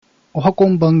おはこ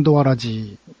んばんどわら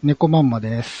じ、猫まんま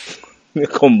です。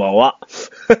こんばんは。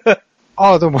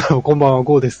どうも、こんばんは、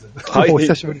ゴーです。はい。お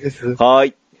久しぶりです。は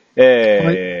い。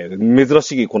はい珍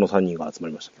しいこの3人が集ま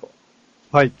りました、今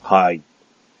日。はい。はい。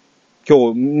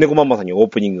今日、猫まんまさんにオー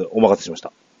プニングお任せしまし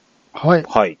た。はい。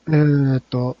はい。そ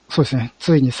うですね。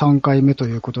ついに3回目と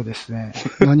いうことですね。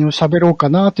何を喋ろうか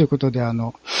なということで、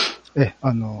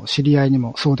知り合いに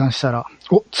も相談したら、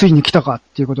ついに来たかっ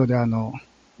ていうことで、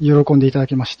喜んでいただ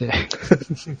きまして。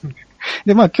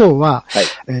で、まあ今日は、は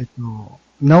い。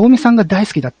ナオミさんが大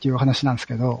好きだっていう話なんです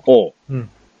けど、うん。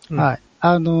はい。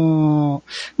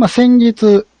まあ先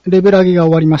日、レベル上げが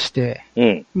終わりまして、う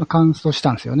ん。まあ、完走し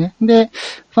たんですよね。で、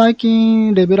最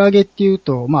近、レベル上げっていう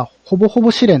と、まあ、ほぼほぼ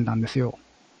試練なんですよ。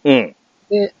うん。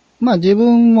で、まあ自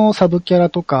分もサブキャラ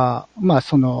とか、まあ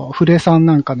その、フレさん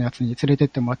なんかのやつに連れてっ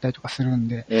てもらったりとかするん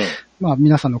で、うん。まあ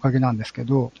皆さんのおかげなんですけ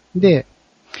ど、で、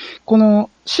この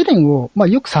試練を、まあ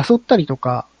よく誘ったりと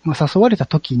か、まあ誘われた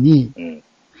時に、うん。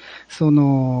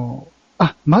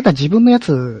まだ自分のや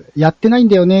つやってないん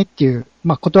だよねっていう、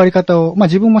まあ断り方を、まあ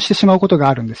自分もしてしまうことが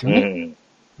あるんですよね。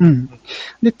うん。うん。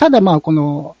で、ただまあこ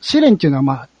の試練っていうのは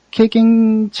まあ経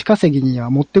験値稼ぎには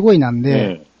もってこいなん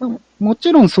で、も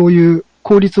ちろんそういう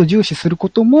効率を重視するこ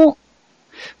とも、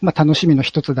まあ楽しみの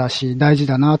一つだし大事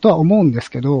だなとは思うんです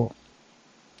けど、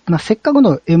まあせっかく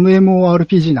の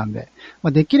MMORPG なんで、ま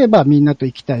あできればみんなと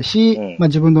行きたいし、まあ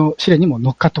自分の試練にも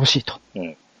乗っかってほしいと。う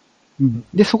ん。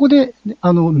で、そこで、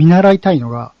見習いたいの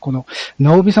が、この、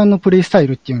ナオビさんのプレイスタイ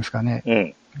ルっていうんですか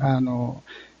ね。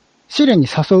試練に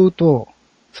誘うと、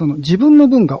自分の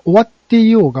分が終わって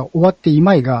いようが終わってい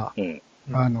まいが、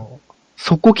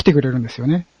速攻来てくれるんですよ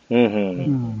ね。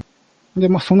で、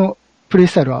まあ、そのプレイ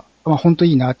スタイルは、まあ、本当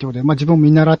いいなってことで、まあ、自分も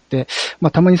見習って、ま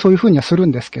あ、たまにそういう風にはする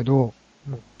んですけど、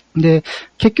で、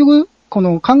結局、考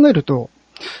えると、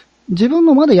自分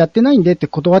もまだやってないんでって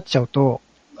断っちゃうと、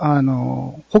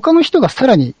他の人がさ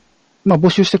らに、まあ、募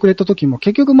集してくれた時も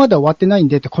結局まだ終わってないん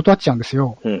でって断っちゃうんです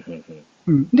よ。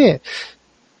で、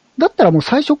だったらもう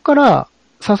最初から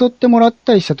誘ってもらっ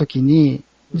たりした時に、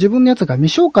自分のやつが未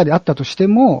消化であったとして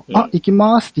も、行き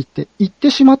ますって言って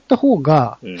しまった方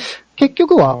が、結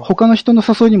局は他の人の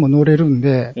誘いにも乗れるん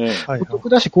で、お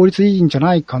得だし効率いいんじゃ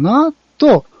ないかな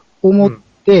と思っ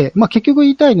て、まあ結局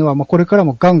言いたいのは、まあこれから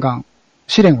もガンガン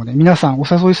試練をね、皆さんお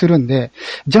誘いするんで、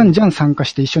じゃんじゃん参加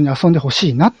して一緒に遊んでほし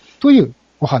いな、という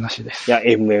お話です。いや、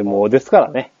MMO ですから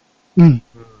ね。うん。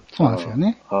そうなんですよ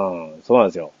ね。そうなん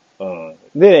ですよ。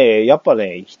で、やっぱ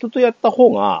ね、人とやった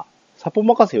方が、サポ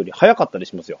任せより早かったり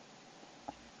しますよ。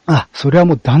それは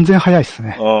もう断然早いです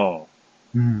ね。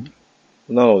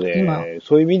なので、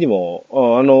そういう意味でも、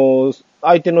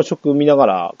相手の職見なが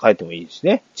ら変えてもいいし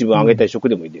ね。自分上げたい職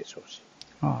でもいいでしょうし。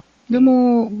で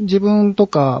も、自分と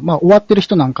か、まあ、終わってる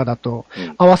人なんかだと、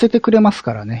合わせてくれます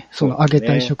からね。その上げ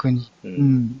たい職に。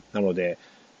なので、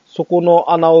そこ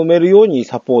の穴を埋めるように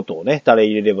サポートをね、誰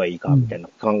入れればいいか、みたいな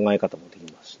考え方もで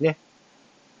きますしね。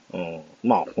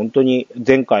まあ、本当に、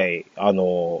前回、前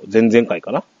々回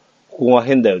かな。ここが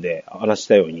変だよで話し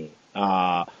たように、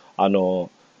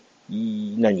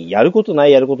やることな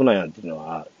いなんていうの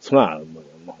は、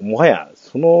もはや、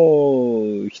そ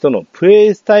の人のプレ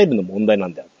イスタイルの問題な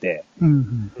んであって、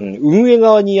運営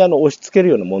側に押し付ける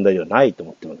ような問題ではないと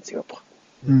思ってるんですよ、やっぱ。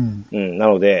な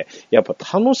ので、やっぱ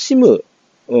楽しむ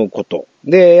こと。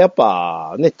で、やっ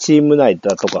ぱね、チーム内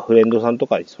だとかフレンドさんと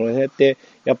かにその辺って、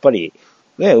やっぱり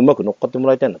ね、うまく乗っかっても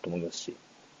らいたいなと思いますし、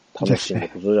楽しんで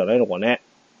ことじゃないのかね。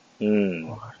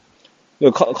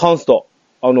カンスト。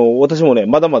私もね、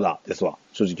まだまだですわ、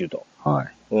正直言うと。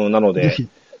なので、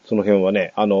その辺は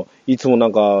ね、いつもな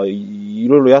んか、い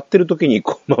ろいろやってる時に、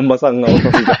まんまさんがお誘いい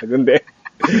ただくんで、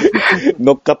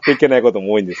乗っかっていけないこと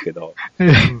も多いんですけど、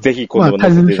ぜひ今度も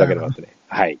乗せていただければってね、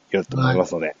はい、よろしく思いま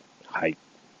すので、はい。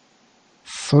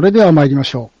それでは参りま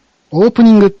しょう。オープ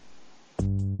ニング。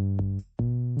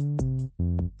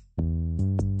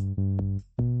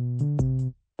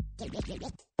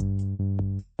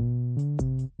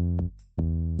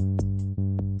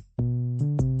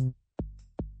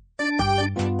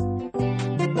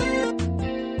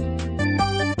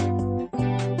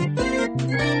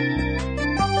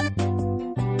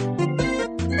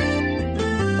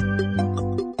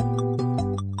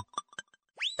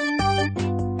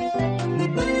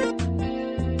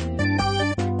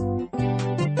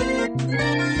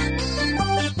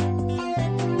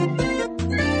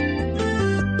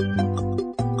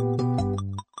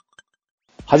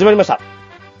始まりました。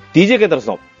DJ ケンタロス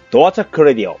のドアチャック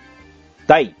レディオ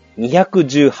第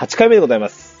218回目でございま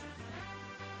す。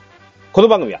この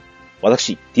番組は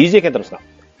私 DJ ケンタロスが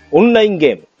オンライン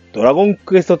ゲームドラゴン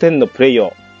クエスト10のプレイ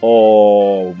を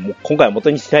もう今回は元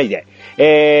にしないで、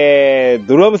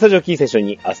ドラムスタジオキーセッション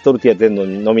にアストルティア全の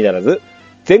のみならず、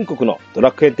全国のド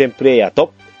ラクエ10プレイヤー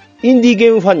とインディー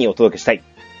ゲームファンにお届けしたい、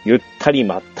ゆったり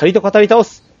まったりと語り倒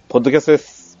す、ポッドキャストで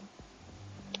す。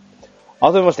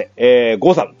改めまして、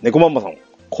ゴーさん、猫マンマさん、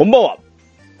こんばんは。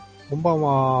こんばん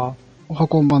は。おは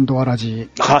こんばんドアラジ。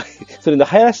はい。それで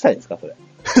流行らしたいんですか、それ。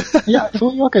いや、そ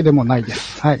ういうわけでもないで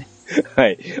す。はい。は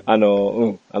い。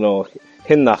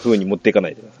変な風に持っていかな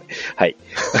いでください。はい。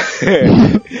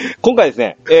今回です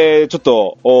ね、ちょっ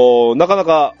と、なかな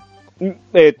か、組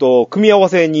み合わ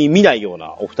せに見ないよう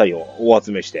なお二人をお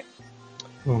集めして、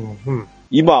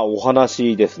今お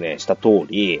話ですね、した通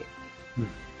り、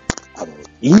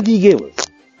インディーゲーム。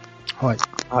はい。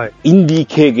はい。インディー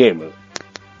系ゲーム。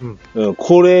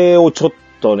これをちょっ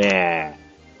とね、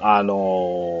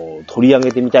取り上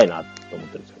げてみたいなと思っ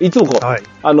てるんですよ。いつもこう、はい、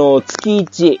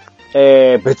月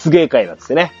1、別芸会なんで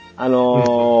すよね。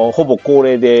ほぼ恒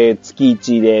例で月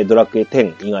1でドラクエ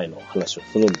10以外の話を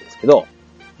するんですけど、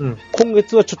今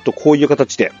月はちょっとこういう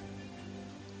形で、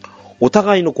お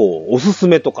互いのこう、おすす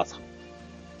めとかさ、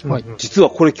実は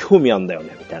これ興味あんだよ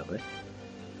ね、みたいなのね。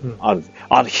ある。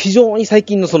非常に最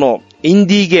近のその、イン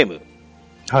ディーゲーム、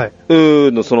はい。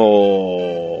のそ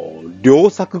の、良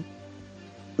作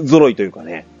揃いというか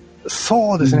ね。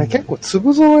そうですね。結構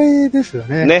粒揃いですよ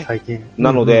ね。最近。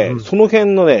なので、その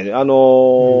辺のね、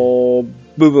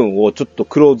部分をちょっと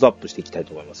クローズアップしていきたい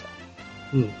と思います。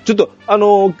ちょっと、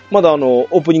まだオ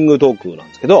ープニングトークなん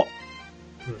ですけど、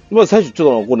まず最初ち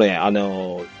ょっとこのね、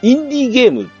インディーゲ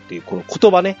ームっていうこの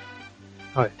言葉ね。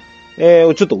はい。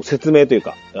をちょっと説明という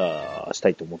か、した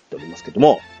いと思っておりますけど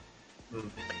も、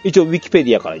一応ウィキペ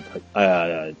ディアから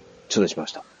頂戴しま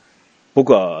した。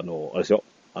僕は、あれですよ。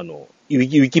ウ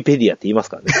ィキペディアって言います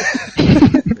からね。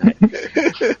は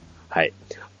い。はい。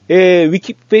ウィ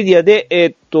キペディア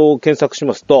で、検索し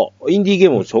ますと、インディーゲ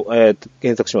ームを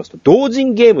検索しますと、同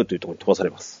人ゲームというところに飛ばされ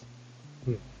ます。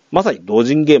まさに同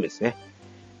人ゲームですね。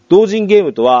同人ゲー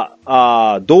ムと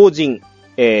は、同人、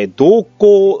同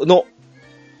行の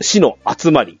死の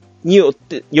集まりによ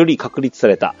り確立さ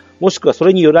れた、もしくはそ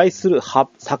れに由来する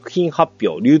作品発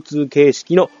表、流通形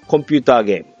式のコンピューター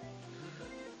ゲーム。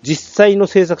実際の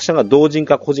制作者が同人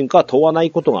か個人かは問わな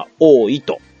いことが多い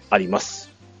とありま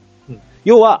す。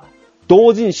要は、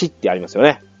同人誌ってありますよ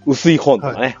ね。薄い本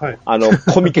とかね。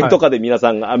コミケとかで皆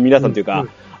さんというか、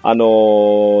いわ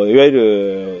ゆ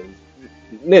る、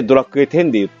ね、ドラクエ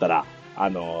10で言ったら、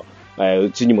う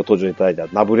ちにも登場いただいた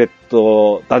ナブレッ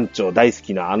ト団長大好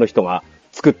きなあの人が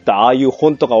作ったああいう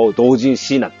本とかを同人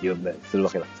誌なんて呼んだりする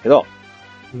わけなんですけど、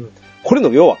これの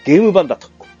要はゲーム版だと。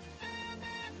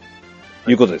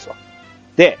いうことですわ。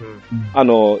で、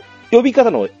呼び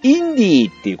方のインディ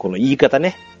ーっていうこの言い方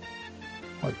ね。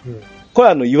これ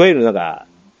はいわゆるなんか、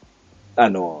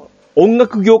音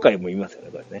楽業界も言いますよね、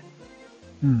これね。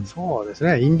そうです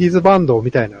ね。インディーズバンドみ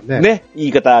たいなね。ね、言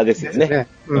い方ですよね。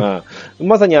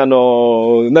まさになんか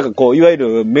こう、いわゆ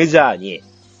るメジャーに、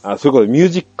それこそミュー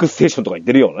ジックステーションとか言っ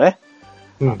てるようなね。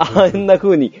あんな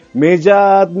風にメジ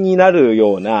ャーになる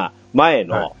ような前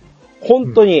の、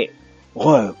本当に、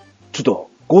ちょっと、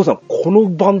ゴーさん、この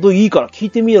バンドいいから聴い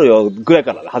てみろよ、ぐらい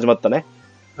から始まったね。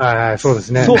はい、そうで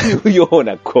すね。そういうよう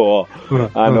な、こう、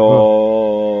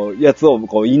やつを、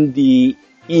こう、インディ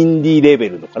ーレベ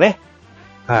ルとかね。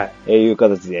いう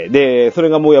形で。で、それ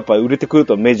がもうやっぱ売れてくる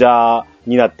とメジャー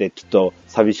になって、ちょっと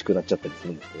寂しくなっちゃったりす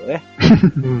るんですけどね。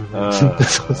そうで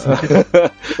すね。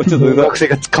ちょっと学生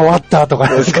が変わったとか、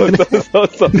ね。そう。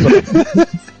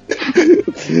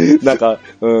なんか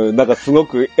すご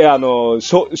く、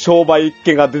商売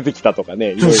系が出てきたとか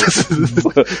ね、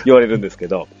言われるんですけ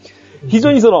ど、非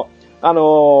常に今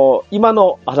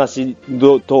の話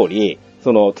の通り、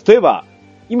例えば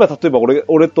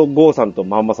俺とゴーさんと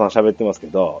まんまさん喋ってますけ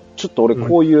ど、ちょっと俺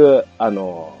こういう、アイ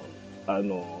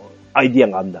ディア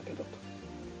があるんだけど、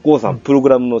ゴーさんプログ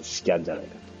ラムの知識あるんじゃないか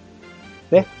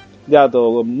と。ね。で、あ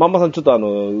と、まんまさんちょっと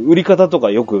売り方とか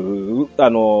よく、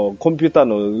コンピューター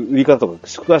の売り方とか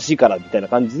詳しいからみたいな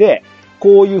感じで、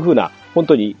こういう風な、本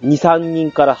当に2、3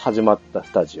人から始まった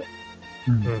スタジ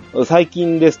オ。最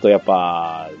近ですとやっ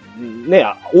ぱ、ね、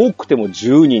多くても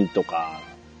10人とか、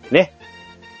ね。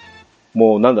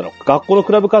もうなんだろう、学校の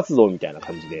クラブ活動みたいな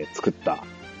感じで作った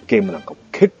ゲームなんかも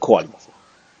結構あります。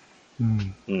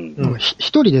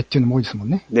一人でっていうのも多いですもん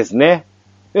ね。ですね。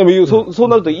でもそう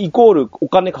なるとイコールお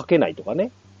金かけないとか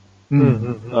ね。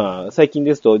最近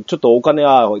ですと、ちょっとお金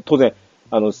は当然、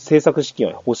制作資金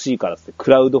は欲しいからって、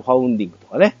クラウドファウンディングと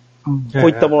かね。こう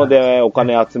いったものでお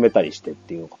金集めたりしてっ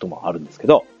ていうこともあるんですけ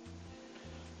ど、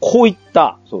こういっ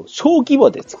た、小規模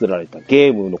で作られた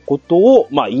ゲームのことを、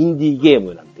まあ、インディーゲー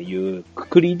ムなんていうく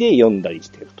くりで読んだりし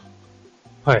てると。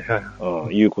はいは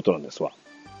い。いうことなんですわ。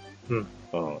うん。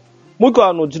もう一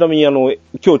個ちなみに今日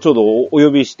ちょうどお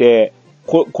呼びして、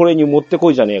これに持って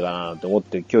こいじゃねえかなと思っ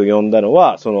て今日読んだの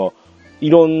は、い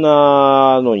ろん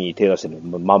なのに手出してる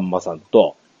まんまさん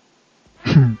と、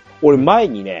俺前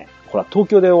にね、ほら、東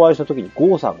京でお会いした時に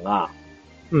ゴーさんが、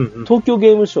東京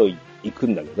ゲームショウ行く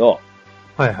んだけど、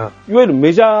はいはい。いわゆる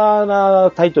メジャー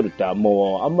なタイトルって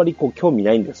もうあんまり興味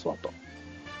ないんですわと。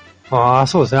ああ、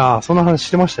そうですね。ああ、そんな話し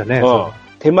てましたね。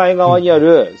手前側にあ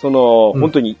る、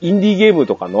本当にインディーゲーム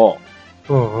とかの、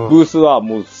ブースは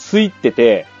もう空いて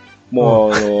て、も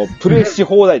う、プレイし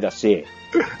放題だし、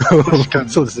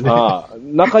そうですね。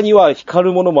中には光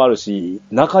るものもあるし、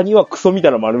中にはクソみた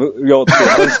いなのもあるよって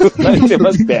話をされて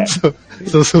まして。そ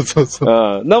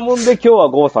う。なもんで今日は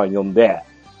ゴーさん呼んで、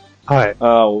はい。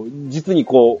実に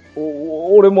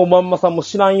俺もまんまさんも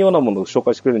知らんようなものを紹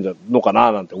介してくれるんじゃのか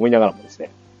ななんて思いながらもですね、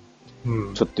ち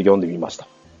ょっと読んでみました。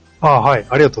はい。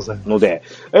ありがとうございます。ので、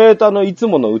いつ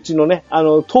ものうちのね、ト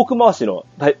ーク回しの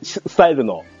スタイル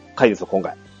の回ですよ、今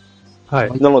回。は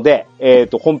い。なので、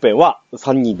本編は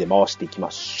3人で回していき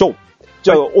ましょう。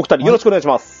じゃあ、お二人よろしくお願いし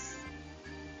ます。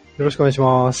よろしくお願いし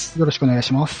ます。よろしくお願い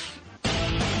します。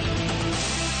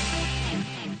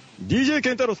DJ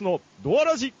ケンタロスのドア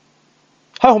ラジ。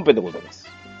はい、本編でございます。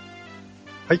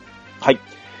はい。はい。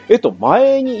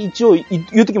前に一応言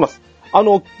ってきます。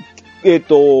こ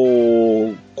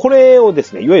れをで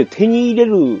すね、いわゆる手に入れ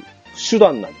る手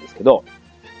段なんですけど、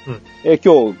今日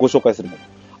ご紹介するも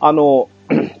の。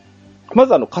ま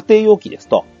ず家庭用機です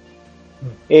と、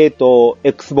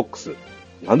Xbox。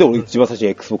なんで俺一番最初に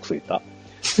Xbox 言った、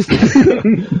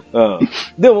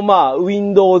でもまあ、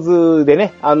Windows で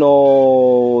ね、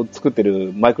作って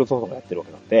るマイクロソフトがやってるわ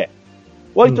けなんで、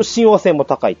割と親和性も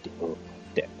高いっていうことがあ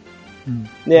って、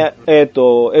で、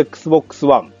Xbox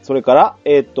One、それから、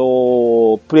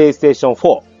PlayStation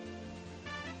 4、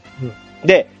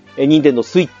で、Nintendo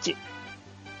Switch、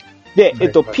で、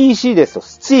PC ですと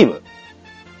Steam、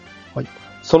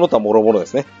その他もろもろで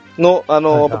すね。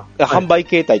販売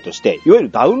形態として、いわゆ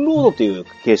るダウンロードという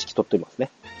形式取っていますね。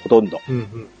ほとんど。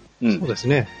そうです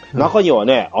ね。中には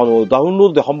ね、ダウンロ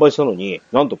ードで販売したのに、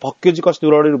なんとパッケージ化して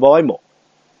売られる場合も、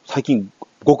最近、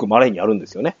ごく稀にあるんで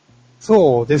すよね。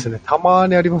そうですね。たま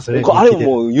にありますね。あれ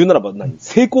もう言うならば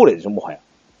成功例でしょ、もはや。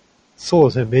そう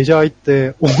ですね。メジャー行っ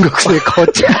て音楽性変わ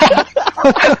っちゃ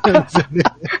う。ですよね。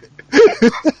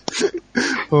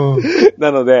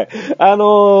なので、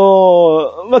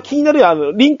まあ、気にな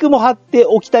るリンクも貼って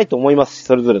おきたいと思いますし、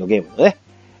それぞれのゲームのね。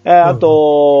あ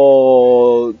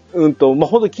と、まあ、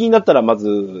ほんと気になったら、まず、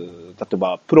例え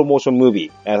ば、プロモーションムー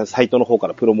ビー、サイトの方か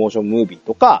らプロモーションムービー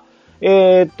とか、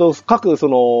各、家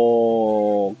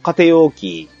庭用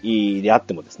機であっ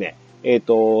てもですね、シ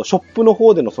ョップの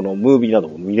方でのそのムービーなど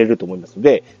も見れると思いますの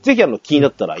で、ぜひ気にな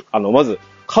ったら、まず、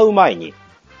買う前に、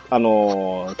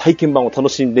体験版を楽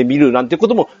しんでみるなんてこ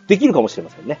ともできるかもしれま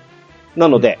せんね。な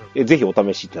ので、ぜひお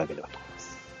試しいただければと思いま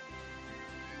す。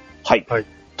はい。はい。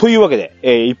というわけで、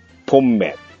1本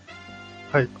目。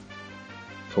はい。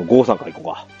ゴーさんからいこう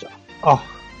か。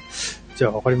じゃ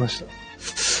あわかりました。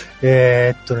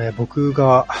僕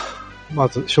が、ま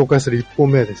ず紹介する1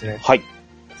本目はですね。はい。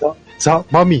ザ・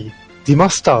マミー・ディマ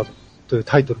スタードという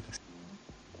タイトルです。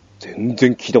全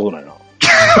然聞いたことないな。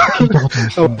聞いたことない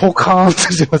ですね。ポカーンと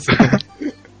してますね。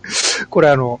こ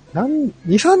れ2、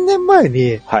3年前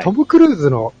に、トム・クルーズ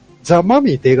のザ・マ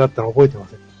ミーって映画あったの覚えてま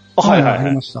せん？はいはい、あ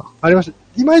りました。ありまし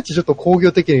た。いまいちちょっと工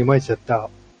業的にいまいちだった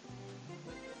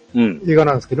映画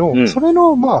なんですけど、それ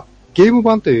の、まあ、ゲーム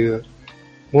版という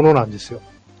ものなんですよ。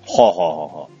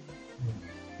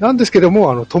なんですけど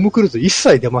も、トム・クルーズ一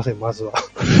切出ません、まずは。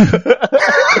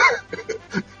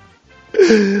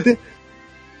で、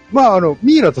まあ、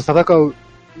ミイラと戦う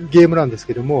ゲームなんです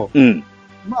けども、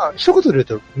まあ、一言で言う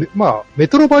と、まあ、メ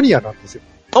トロバニアなんですよ。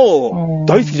大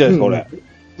好きじゃないですか、俺。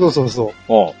そ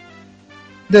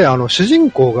う。で、主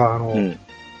人公が、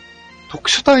特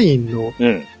殊隊員の、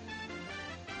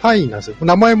隊員なんですよ。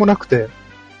名前もなくて。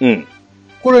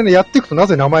これね、やっていくとな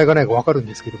ぜ名前がないかわかるん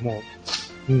ですけども、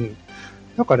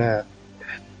なんかね、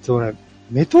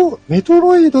メト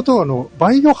ロイドと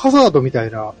バイオハザードみた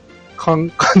いな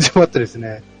感じもあってです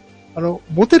ね、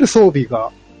持てる装備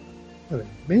が、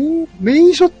メイ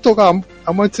ンショットが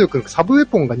あんまり強くなく、サブウェ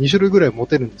ポンが2種類ぐらい持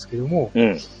てるんですけども、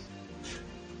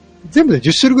全部で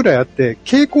10種類ぐらいあって、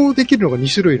傾向できるのが2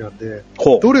種類なんで、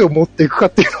どれを持っていくか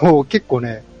っていうのを結構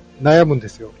ね、悩むんで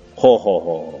すよ。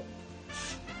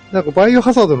なんかバイオ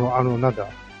ハザードの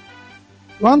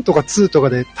1とか2とか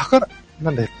で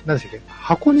なんでしたっけ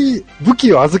箱に武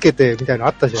器を預けてみたいなの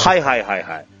あったじゃないですか。はいはいはい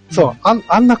はい。そう、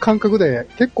あんな感覚で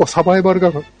結構サバイバル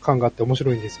感があって面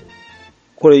白いんですよ。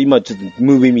これ今ちょっと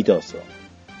ムービー見てますよ。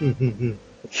うんうんうん。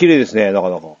綺麗ですね、なか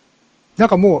なか。なん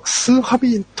かもう、スーハ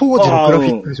ビ当時のグラフィ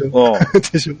ックでしょ。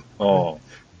でしょ。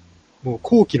もう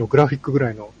後期のグラフィックぐ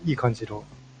らいのいい感じの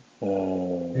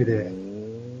絵で。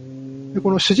で、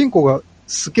この主人公が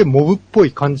すげえモブっぽ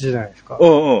い感じじゃないですか。う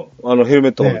んうん。ヘルメ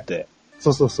ットを持って。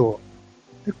そうそうそ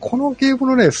う。で、このゲーム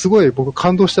のね、すごい僕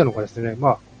感動したのがですね、ま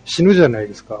あ、死ぬじゃない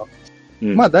ですか。う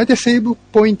ん、まあ、大体セーブ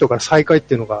ポイントから再開っ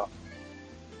ていうのが、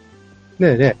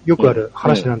よくある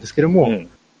話なんですけども、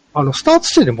スタート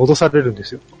地点で戻されるんで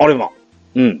すよ。あれま。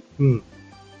うん。うん。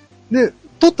で、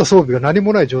取った装備が何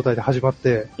もない状態で始まっ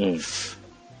て、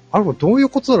あれもどういう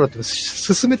ことだろうって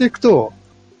進めていくと、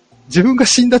自分が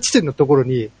死んだ地点のところ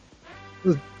に、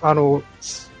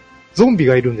ゾンビ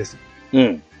がいるんです。う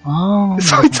ん。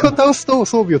そいつを倒すと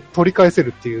装備を取り返せる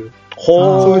っていう、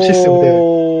そういうシステム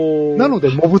で。なので、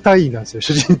モブ隊員なんですよ、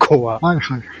主人公は。はい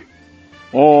はい。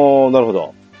なるほ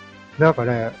ど。なんか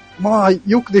ね、まあ、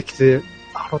よくできて、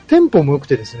テンポも良く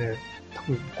てですね、多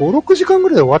分5、6時間ぐ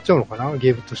らいで終わっちゃうのかな、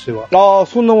ゲームとしては。ああ、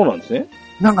そんなもんなんですね。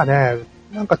なんかね、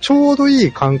ちょうどい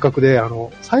い感覚で、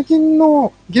最近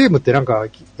のゲームってなんか、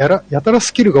やたら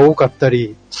スキルが多かった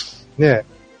り、ね、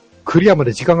クリアま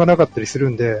で時間がなかったりす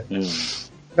るんで、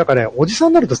なんかね、おじさん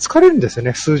になると疲れるんですよ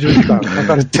ね、数十時間か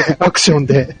かるって、アクション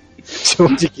で、正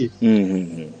直。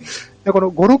で、こ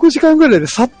の5、6時間ぐらいで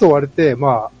さっと終われて、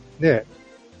まあ、ね、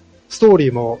ストーリ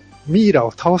ーもミイラ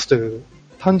を倒すという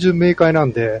単純明快な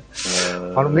んで、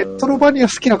メトロバニア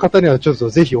好きな方にはちょっと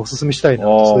ぜひお勧めしたいな、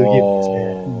そういうゲームです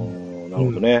ね。なる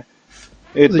ほどね。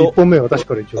1本目は私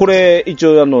から一応。これ、一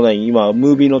応今、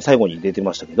ムービーの最後に出て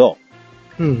ましたけど、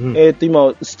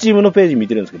今、スチームのページ見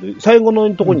てるんですけど、最後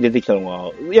のところに出てきたの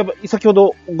が、やっぱ、先ほ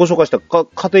どご紹介した家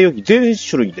庭用機全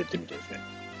種類に出てるみたいですね。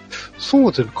そ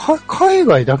うですね。海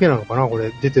外だけなのかな、こ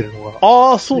れ、出てるのが。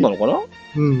ああ、そうなのかな。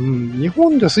日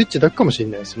本ではスイッチだけかもしれ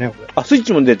ないですね、これ。あ、スイッ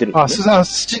チも出てるんですね。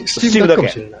スチームだけかも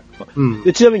しれない。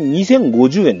で、ちなみに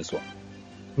2050円ですわ。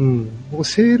僕、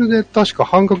セールで確か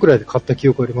半価くらいで買った記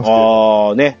憶ありますけど。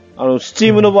ああ、ね。スチ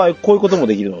ームの場合、こういうことも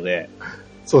できるので。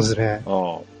そうですね。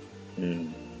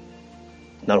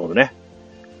なるほどね。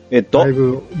だい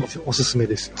ぶおすすめ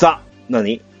ですよ。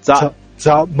何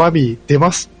マミー出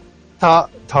ます。は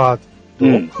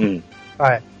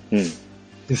い。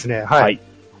ですね。はい。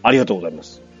ありがとうございま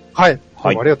す。はい。あ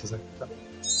りがとうございました。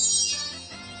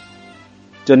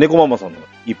じゃあ、猫ママさんの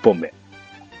1本目。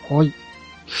はい。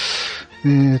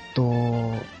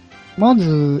ま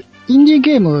ず、インディー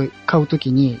ゲーム買うと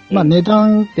きに、まあ値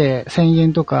段って1000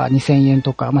円とか2000円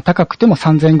とか、まあ高くても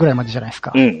3000円ぐらいまでじゃないです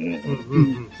か。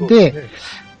で、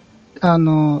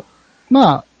ま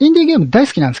あ、インディーゲーム大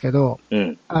好きなんですけど、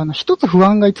一つ不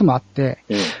安がいつもあって、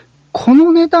こ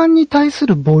の値段に対す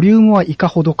るボリュームはいか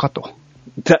ほどかと。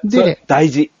で、大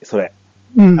事、それ。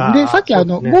で、さっきゴ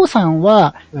ーさん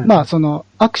は、まあ、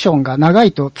アクションが長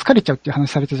いと疲れちゃうっていう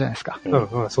話されたじゃないですか。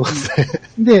そうですね。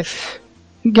で、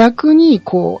逆に、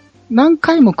何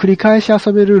回も繰り返し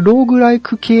遊べるローグライ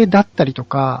ク系だったりと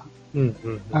か、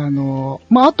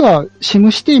まあ、あとは、シ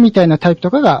ムシティみたいなタイプと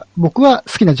かが僕は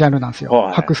好きなジャンルなんですよ。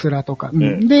ハクスラとか。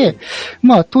で、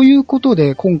まあ、ということ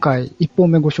で、今回1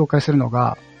本目ご紹介するの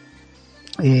が、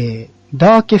ダ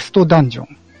ーケストダンジョン。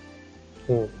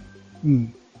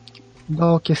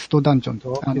ダーケストダンジョン。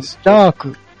ダー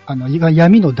ク、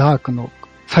闇のダークの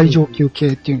最上級系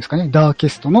っていうんですかね。ダーケ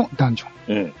ストのダンジョ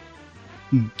ン。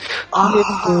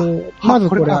まず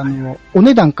これお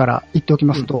値段から言っておき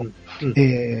ますと、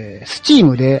スチー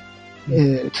ムで、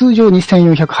通常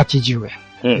2480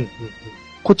円。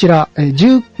こちら、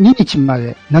12日ま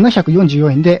で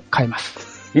744円で買えま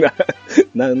す。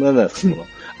なんですか、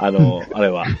あれ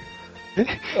は。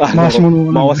回し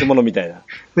物みたいな。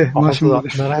回し物で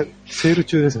す。セール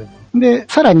中ですね。で、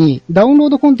さらに、ダウンロー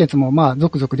ドコンテンツもまあ、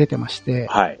続々出てまして、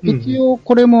一応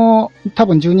これも多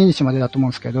分12日までだと思う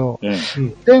んですけど、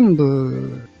全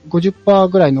部 50%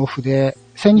 ぐらいのオフで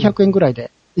1200円ぐらいで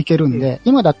いけるんで、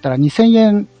今だったら2000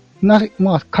円ま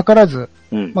あ、かからず、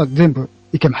まあ、全部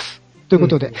いけます。というこ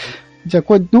とで、じゃあ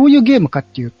これどういうゲームかっ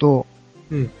ていうと、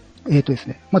です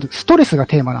ね、まずストレスが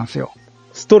テーマなんですよ。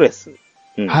ストレス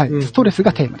はい、ストレス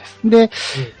がテーマです。で、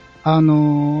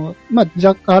ま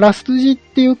あ、あらすじっ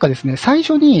ていうかですね、最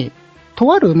初に、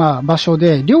とある、まあ、場所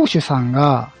で、領主さん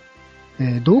が、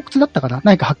洞窟だったかな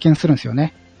何か発見するんですよ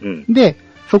ね。で、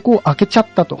そこを開けちゃっ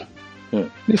たと。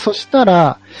で、そした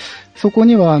ら、そこ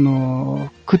には、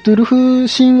クトゥルフ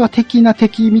神話的な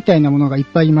敵みたいなものがいっ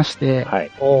ぱいいまして、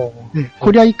で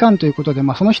こりゃいかんということで、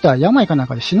まあ、その人は病かなん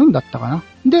かで死ぬんだったかな。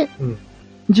で、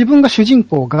自分が主人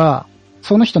公が、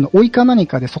その人の甥か何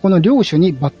かでそこの領主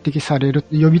に抜擢される、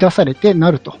呼び出されてな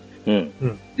ると。うん。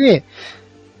で、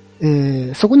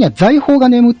そこには財宝が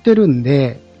眠ってるん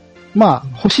で、ま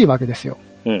あ欲しいわけですよ。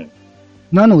うん。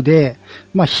なので、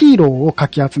まあヒーローをか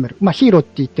き集める。まあヒーローっ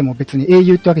て言っても別に英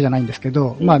雄ってわけじゃないんですけ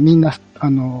ど、まあみんな、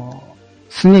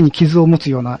すねに傷を持つ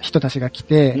ような人たちが来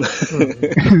て、で、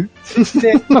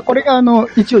まあこれが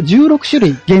一応16種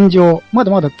類現状、ま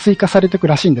だまだ追加されていく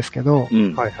らしいんですけど、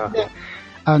で、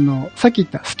さっき言っ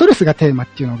たストレスがテーマっ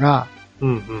ていうのが、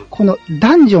この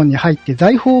ダンジョンに入って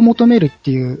財宝を求めるっ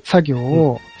ていう作業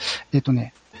を、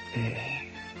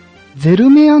ゼル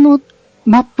メアの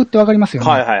マップってわかりますよ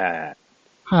ね？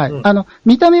はい。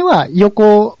見た目は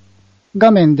横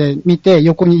画面で見て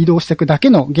横に移動していくだけ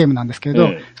のゲームなんですけど、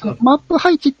そのマップ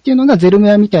配置っていうのがゼル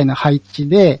メアみたいな配置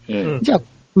で、じゃあ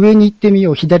上に行ってみ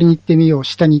よう、左に行ってみよう、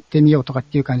下に行ってみようとかっ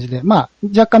ていう感じで、まあ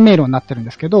若干迷路になってるん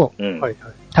ですけど、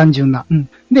単純な。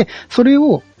で、それ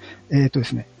を、で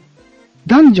すね、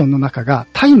ダンジョンの中が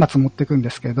松明持ってくんで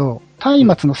すけど、松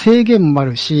明の制限もあ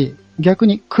るし、逆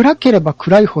に暗ければ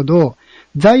暗いほど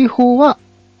財宝は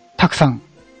たくさん。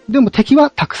でも敵は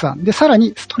たくさん。で、さら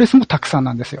にストレスもたくさん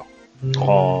なんですよ。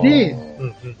で、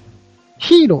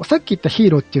ヒーロー、さっき言ったヒー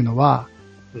ローっていうのは、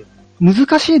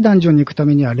難しいダンジョンに行くた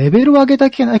めにはレベルを上げな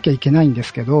きゃいけないんで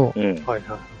すけど、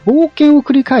冒険を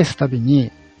繰り返すたび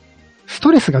に、ス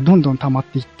トレスがどんどん溜まっ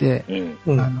ていって、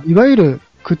いわゆる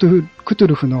クトゥ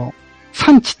ルフの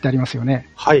産地ってありますよね。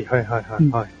あ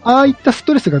あいったス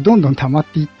トレスがどんどん溜まっ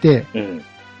ていって、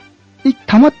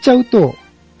溜まっちゃうと、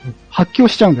発狂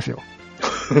しちゃうんですよ。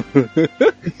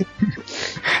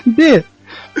で、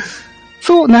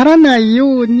そうならない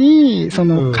ように、そ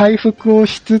の回復を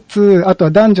しつつ、あと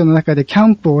はダンジョンの中でキャ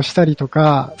ンプをしたりと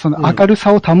か、その明る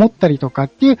さを保ったりとかっ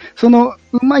ていう、その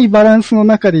うまいバランスの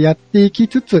中でやっていき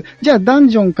つつ、じゃあダン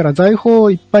ジョンから財宝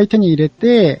をいっぱい手に入れ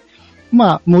て、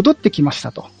まあ戻ってきまし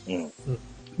たと。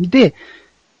で、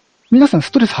皆さん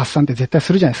ストレス発散って絶対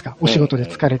するじゃないですか。お仕事で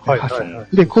疲れて発散。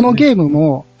で、このゲーム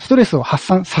もストレスを発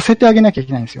散させてあげなきゃい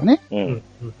けないんですよね。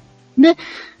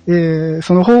で、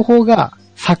その方法が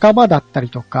酒場だったり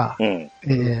とか、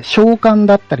召喚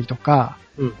だったりとか、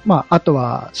まあ、あと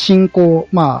は信仰、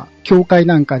まあ、教会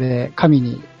なんかで神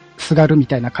にすがるみ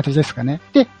たいな形ですかね。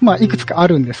で、まあ、いくつかあ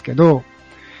るんですけど、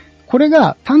これ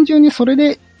が単純にそれ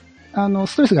で、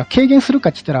ストレスが軽減するか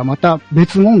って言ったらまた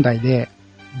別問題で、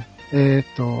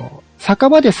酒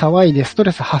場で騒いでスト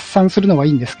レス発散するのはい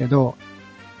いんですけど、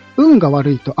運が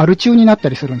悪いとアル中になった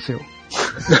りするんですよ。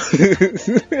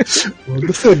も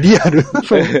のすごいリアル。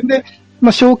そう。で、ま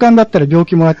あ、召喚だったら病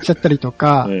気もらっちゃったりと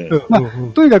か、まあ、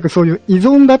とにかくそういう依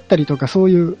存だったりとか、そう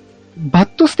いうバッ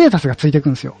ドステータスがついてく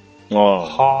るんですよ。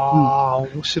面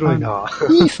白いな。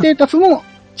いいステータスも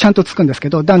ちゃんとつくんですけ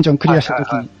ど、ダンジョンクリアした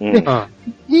時に。で、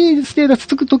いいステータス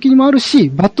つく時にもあるし、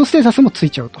バッドステータスもつ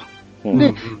いちゃうと。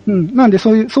で、なんで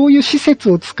そういう施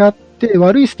設を使って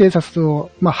悪いステータス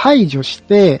を、まあ、排除し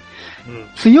て、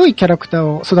強いキャラクター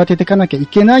を育てていかなきゃい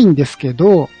けないんですけ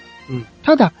ど、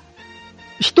ただ、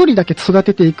一人だけ育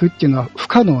てていくっていうのは不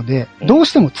可能で、どう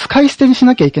しても使い捨てにし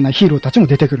なきゃいけないヒーローたちも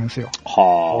出てくるんですよ。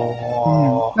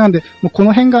なんで、もうこ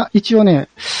の辺が一応ね、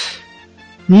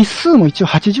日数も一応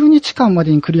80日間ま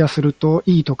でにクリアすると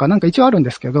いいとか、なんか一応あるんで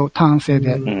すけど、ターン制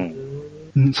で。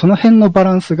その辺のバ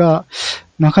ランスが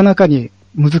なかなかに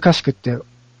難しくって、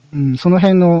その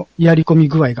辺のやり込み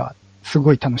具合がす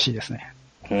ごい楽しいですね。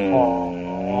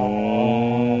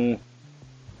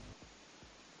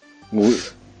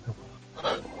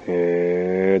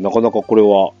なかなかこれ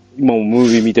は、今もム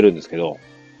ービー見てるんですけど、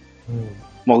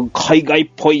まあ、海外っ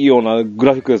ぽいようなグ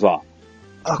ラフィックですわ。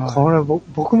これ、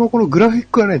僕もこのグラフィッ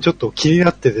クはね、ちょっと気に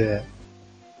なってて、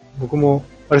僕も、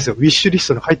あれですよ、ウィッシュリス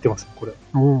トに入ってますよ、これ。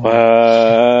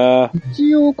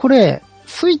一応これ、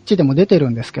スイッチでも出てる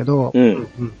んですけど、スイ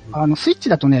ッチ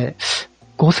だとね、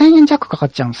5000円弱かかっ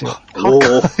ちゃうんですよ。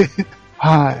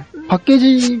はい。パッケー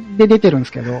ジで出てるんで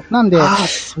すけど、なんで、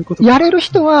やれる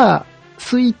人は、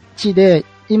スイッチで、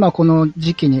今この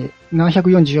時期に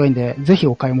744円で、ぜひ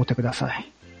お買い持ってください。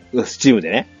スチーム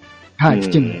でね。はい、ス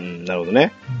チームで。なるほど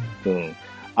ね。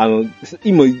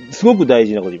今、すごく大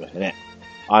事なこと言いましたね。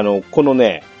この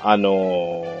ね、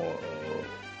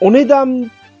お値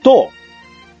段と、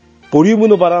ボリューム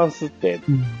のバランスって、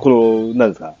この、なん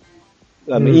ですか、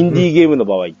インディーゲームの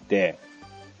場合って、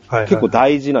結構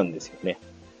大事なんですよね。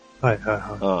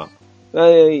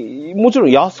もちろ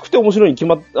ん安くて面白いに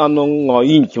が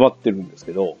いいに決まってるんです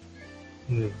けど、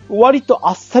割と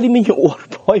あっさりめに終わる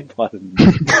場合もあるん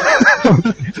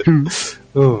です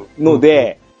の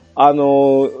で、や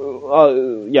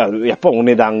っぱお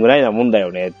値段ぐらいなもんだ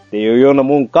よねっていうような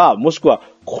もんか、もしくは、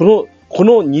このこ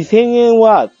の2000円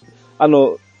は、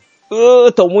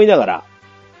と思いながら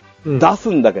出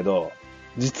すんだけど、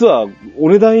実はお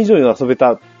値段以上に遊べ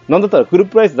た、なんだったらフル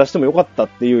プライス出してもよかったっ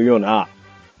ていうような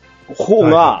方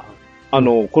が、こ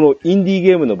のインディー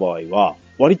ゲームの場合は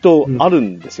割とある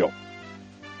んですよ。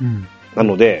な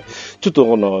ので、ちょっと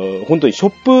本当にショ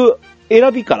ップ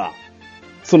選びから、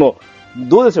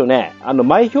どうでしょうね、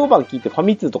前評判聞いてファ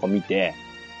ミ通とか見て、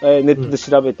ネットで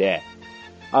調べて、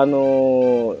俺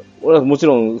はもち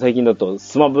ろん最近だと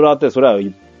スマブラってそれは、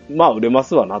まあ売れま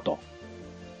すわな、と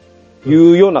い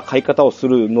うような買い方をす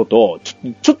るのと、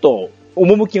ちょっと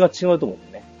趣が違うと思う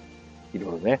んだね。いろ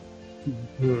いろね。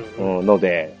の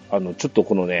で、ちょっと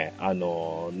このね、ネ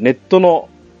ットの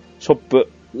ショップ、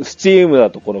スチームだ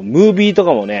とこのムービーと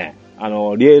かもね、リア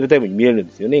ルタイムに見れるん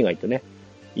ですよね、意外とね。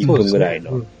1分ぐらい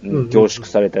の、凝縮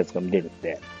されたやつが見れるん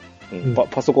で、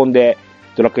パソコンで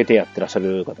ドラクエ10やってらっしゃ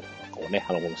る方とかをね、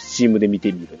このスチームで見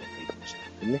てみるのがいいかもしれ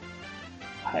ないですね。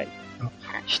はい。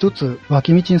一つ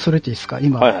脇道にそれていいですか、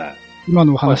今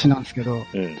のお話なんですけど、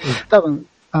多分、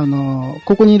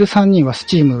ここにいる3人はス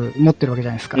チーム持ってるわけじ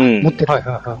ゃないですか。持ってる。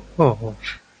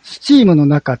スチームの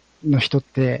中の人っ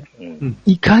て、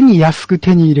いかに安く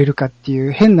手に入れるかってい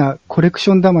う変なコレク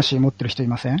ション魂持ってる人い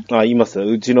ません？います。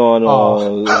うちの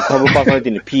サブパーソナリテ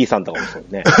ィの P さんとかもそう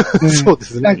ね。そうで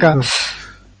すね。なんか、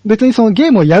別にそのゲ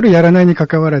ームをやるやらないに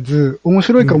関わらず、面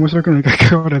白いか面白くないに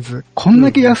関わらず、こん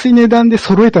だけ安い値段で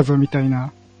揃えたぞみたい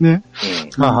な、ね。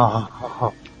すい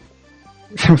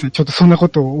ません、ちょっとそんなこ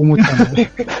とを思ったので。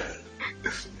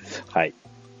はい。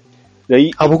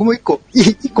僕も一個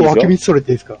脇道それ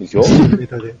ていいですか？いいですよ。ネ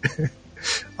タで。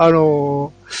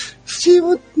スチー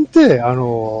ムって、あ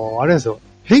れですよ。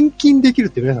返金できるっ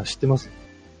て皆さん知ってます？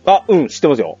知って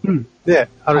ますよ。で、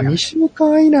2週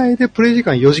間以内でプレイ時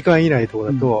間4時間以内と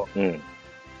かだと、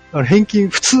返金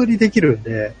普通にできるん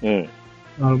で、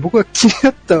僕が気に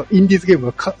なったインディーズゲーム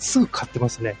はすぐ買ってま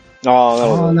すね。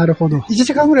なるほど。1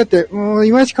時間ぐらいって、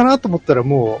いまいちかなと思ったら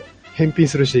もう返品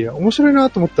するし、面白い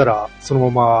なと思ったらその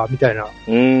ままみたいな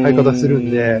買い方するん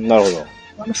で、なるほ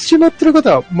ど。スチームやってる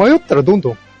方は迷ったらどん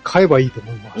どん買えばいいと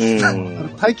思いま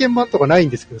す。体験版とかないん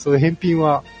ですけど、そういう返品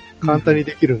は簡単に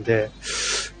できるんで、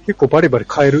結構バリバリ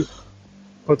買える。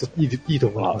いいと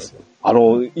思います。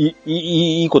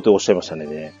いいことをおっしゃいました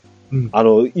ね。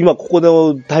今ここ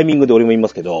のタイミングで俺も言いま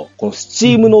すけど、このスチ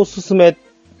ームのおすすめっ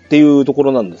ていうとこ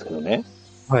ろなんですけどね。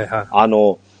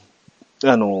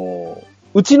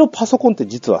うちのパソコンって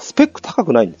実はスペック高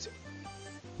くないんですよ。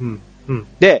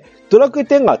で、ドラクエ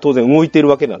10が当然動いてる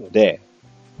わけなので、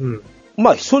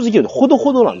まあ正直言うとほど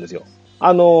ほどなんですよ。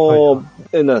なん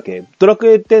だっけ、ドラク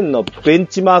エ10のベン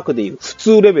チマークでいう普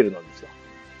通レベルなんですよ。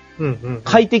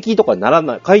快適とかなら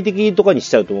ない、快適とかにし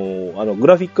ちゃうと、グ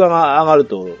ラフィックが上がる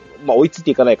と、まあ追いつい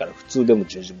ていかないから普通でも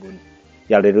十分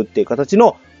やれるっていう形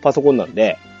のパソコンなん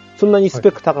で、そんなにスペ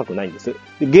ック高くないんです。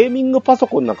でゲーミングパソ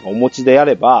コンなんかお持ちでや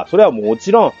れば、それはも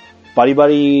ちろんバリバ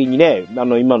リにね、今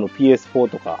の PS4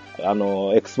 とか、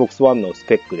Xbox One のス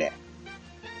ペックで、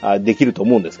できると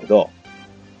思うんですけど、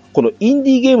このイン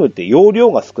ディーゲームって容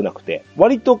量が少なくて、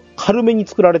割と軽めに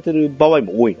作られてる場合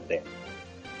も多いので。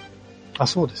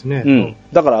そうですね。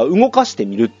だから動かして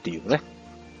みるっていうね。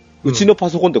うちのパ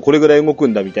ソコンってこれぐらい動く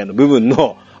んだみたいな部分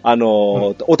の、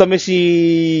お試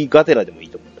しがてらでもいい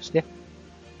と思いますね。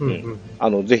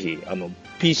ぜひ、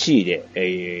PC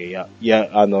で、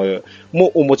も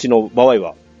うお持ちの場合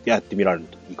はやってみられる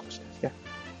といいかもしれないで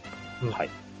すね。はい。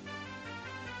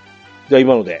じゃあ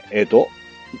今ので、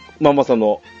ママさん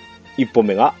の1本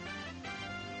目が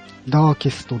ダーケ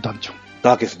ストダンジョン。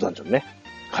ダーケストダンジョンね。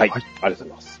はい。ありがとうござい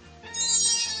ます。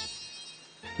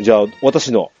じゃあ、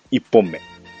私の1本目。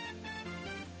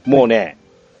もうね、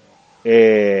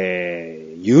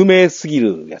有名すぎ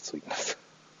るやつを言います。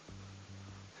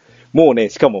もうね、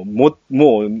しかも、もう、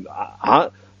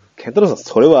ケンタロウさん、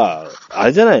それは、あ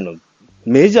れじゃないの？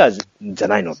メジャーじゃ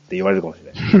ないのって言われるかもし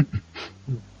れない。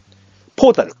ポ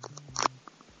ータル。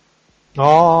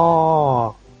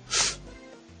あ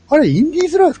れ、インディー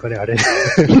ズなんですかね、あれ。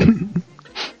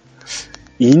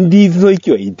インディーズの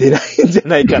域は出ないんじゃ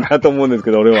ないかなと思うんです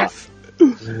けど、俺は。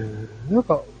なん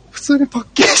か、普通にパッ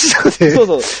ケージとかで。そう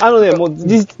そう。もう、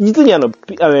実に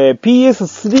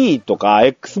PS3 とか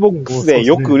Xbox で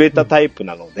よく売れたタイプ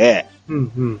なので、もう、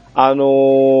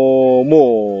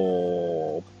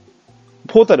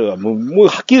ポータルはもう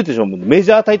はっきり言ってしまうメ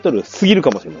ジャータイトルすぎるか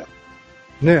もしれない。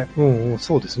ね、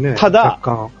そうですね。ただ、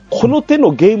この手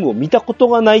のゲームを見たこと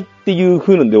がないっていう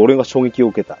風なんで俺が衝撃を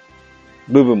受けた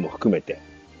部分も含めて、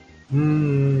こ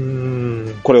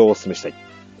れをお勧めしたい。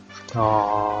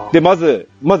で、まず、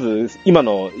今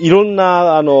のいろん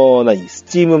な、ス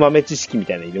チーム豆知識み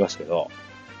たいなの入れましたけど、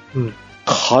必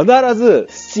ず、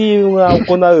スチームが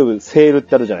行うセールっ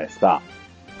てあるじゃないですか。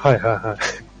はいはいはい。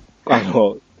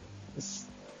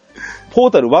ポ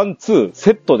ータル1、2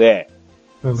セットで、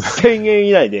1000円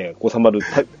以内で収まる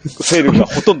セールが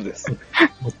ほとんどです。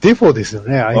もうデフォですよ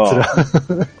ね、あいつら。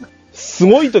す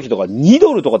ごい時とか2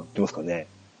ドルとかって言ってますからね。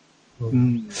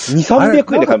2、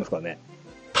300円で買えますからね。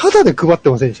ただで配って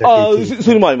ませんでしたっけ？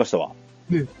それもありましたわ。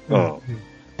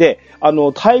で、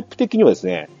タイプ的にはです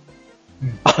ね、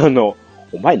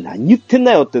お前何言ってん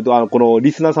だよって、この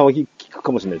リスナーさんは聞く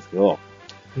かもしれないですけど、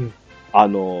フ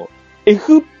ァ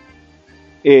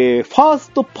ー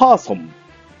ストパーソン、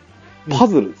パ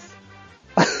ズルです。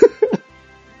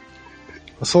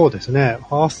そうですね。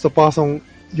ファーストパーソン、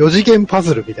4次元パ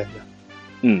ズルみたい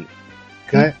な。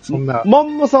ね、そんな。ま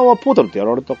んまさんはポータルってや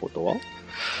られたことは？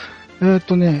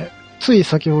つい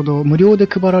先ほど無料で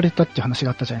配られたって話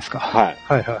があったじゃないですか。はい。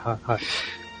はいはいはいはい。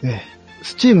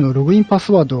スチームのログインパ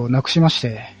スワードをなくしまし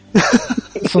て、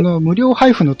その無料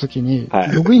配布の時に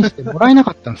ログインしてもらえな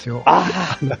かったんですよ。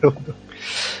ああ、なるほど。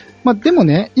まあ、でも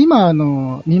ね、今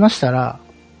見ましたら、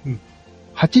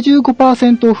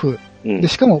85% オフ。で、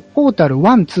しかも、ポータル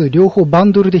1、2両方バ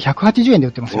ンドルで180円で売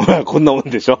ってますよ。こんなもん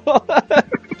でしょ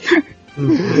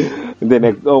で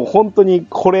ね、本当に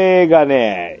これが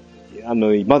ね、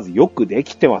まずよくで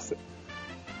きてます。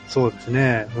そうです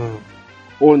ね。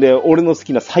俺の好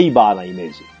きなサイバーなイメ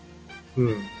ージ。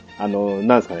なん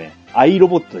ですかね、アイロ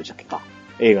ボットでしたっけか、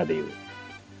映画でいう。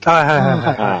はいはい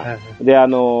はい。で、な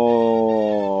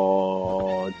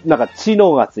んか知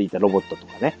能がついたロボットと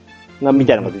かね、み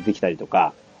たいなのが出てきたりと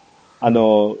か、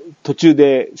途中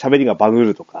で喋りがバグ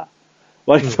るとか、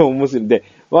割と面白いんで、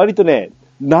割とね、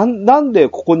なんで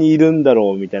ここにいるんだ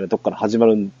ろうみたいなとこから始まっ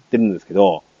てるんですけ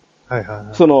ど、あ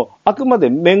くまで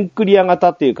面クリア型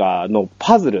っていうか、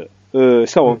パズル、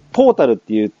しかもポータルっ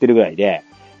て言ってるぐらいで、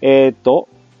ポ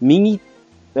ー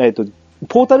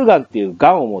タルガンっていう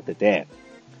ガンを持ってて、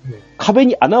壁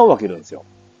に穴を開けるんですよ。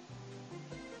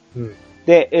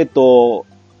で、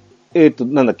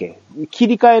なんだっけ、切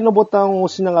り替えのボタンを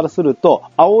押しながらすると、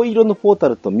青色のポータ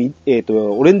ルとオ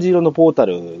レンジ色のポータ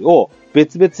ルを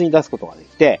別々に出すことがで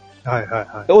きて、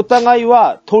お互い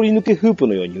は通り抜けフープ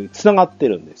のように繋がって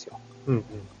るんですよ。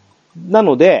な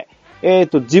ので、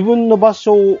自分の場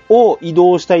所を移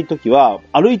動したいときは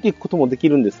歩いていくこともでき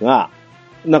るんですが、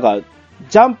なんか、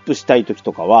ジャンプしたいとき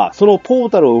とかは、そのポー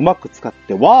タルをうまく使っ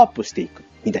てワープしていく、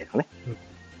みたいなね。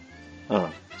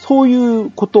そうい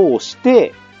うことをし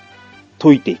て、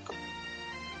解いていく。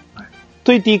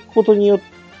解いていくことによっ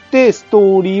て、スト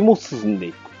ーリーも進んで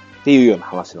いくっていうような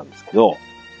話なんですけど、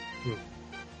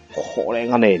これ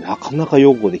がね、なかなか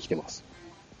よくできてます。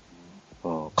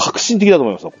革新的だと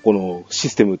思いますよ、このシ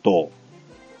ステムと。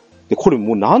で、これ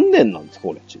もう何年なんですか、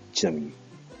これ、ちなみに。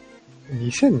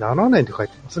2007年って書い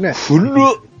てますね。古っ！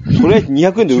それ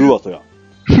200円で売るわ、そりゃ。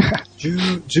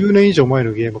10年以上前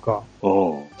のゲームか。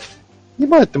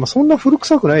今やってもそんな古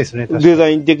臭くないですね、デザ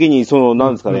イン的に、な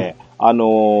んですかね、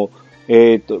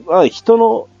人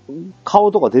の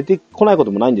顔とか出てこないこ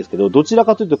ともないんですけど、どちら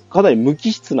かというとかなり無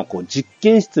機質な実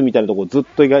験室みたいなところをずっ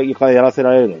とやらせ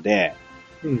られるので、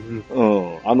そ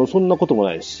んなことも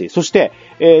ないですし、そして、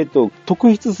特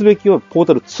筆すべきはポー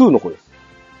タル2の方です。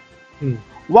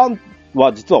1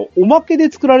は実はおまけ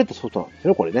で作られたソフトなんです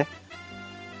よね、これね。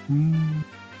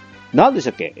何でした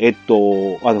っけ？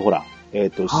ほら、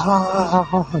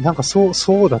なんかそ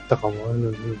うだったかも。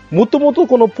もともと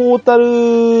このポータ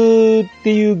ルっ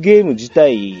ていうゲーム自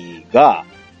体が、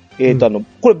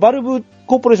これバルブ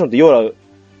コーポレーションって要は、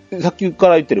さっきか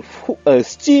ら言ってる、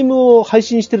スチームを配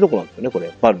信してるところなんですよね、こ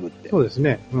れ、バルブって。そうです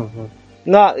ね。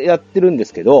がやってるんで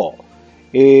すけど、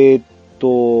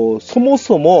そも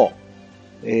そも、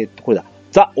これだ、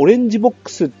ザ・オレンジボッ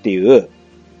クスっていう、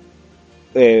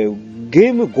ゲ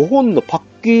ーム5本のパッ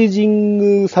ケージ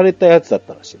ングされたやつだっ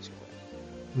たらしいんですよ。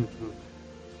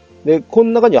で、この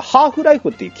中にはハーフライフ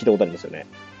って聞いたことありますよね。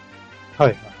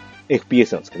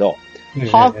FPS なんですけど、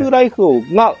ハーフライフ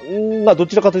がど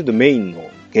ちらかというとメインの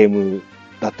ゲーム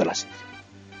だったらしいんですよ。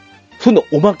その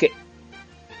おまけ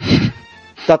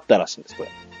だったらしいんです、これ。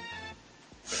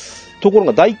ところ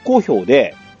が大好評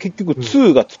で、結局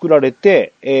2が作られ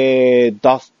て、出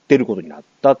してることになっ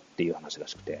たっていう話ら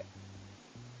しくて。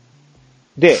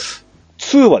で、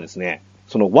2はですね、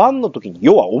その1の時に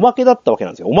要はおまけだったわけ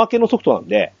なんですよ。おまけのソフトなん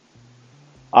で、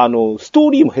ストー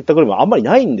リーも減ったくらいもあんまり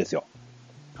ないんですよ。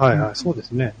そうで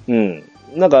すね。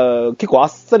なんか、結構あっ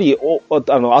さり、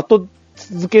後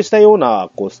付けしたような、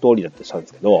ストーリーだったりしたんで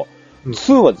すけど、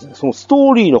2はですね、そのスト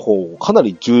ーリーの方をかな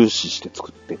り重視して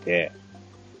作ってて、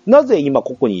なぜ今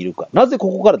ここにいるか、なぜ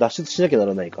ここから脱出しなきゃな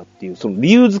らないかっていう、その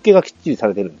理由付けがきっちりさ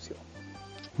れてるんですよ。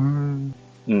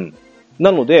うん。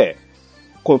なので、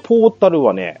このポータル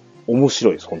はね、面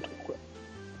白いです、本当にこ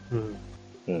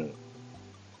れ。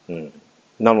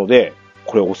なので、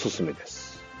これおすすめで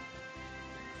す。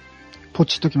ポ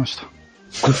チっときました。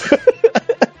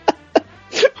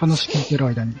話聞いてる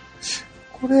間に。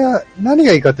これは何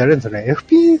がいいかってあれですよね。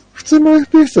普通の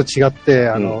FPS と違って、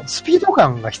スピード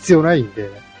感が必要ないんで、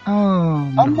あ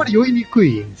んまり酔いにく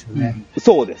いんですよね。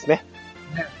そうですね。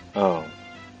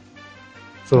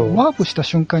そう。ワープした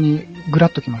瞬間にグラ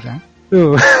ッときません？そ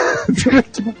れは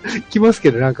来ます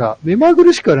けど、なんか、目まぐ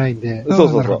るしくはないんで。そう。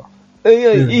い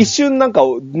や、一瞬なんか、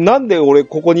なんで俺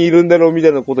ここにいるんだろうみた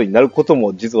いなことになること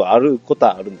も実はあること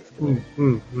はあるんですけど。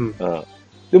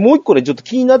で、もう一個ね、ちょっと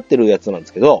気になってるやつなんで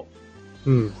すけど、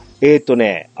橋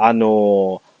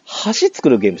作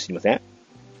るゲーム知りません？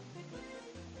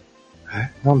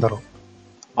なんだろ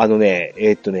う。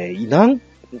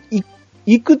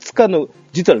いくつかの、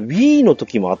実は Wii の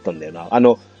時もあったんだよな。橋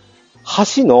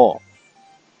の、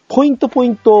ポイントを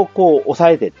こう押さ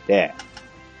えてって、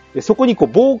でそこにこう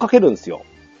棒をかけるんですよ。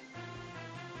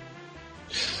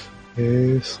そ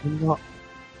んな。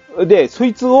で、そ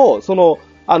いつを、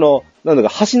なんだ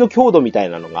か橋の強度みたい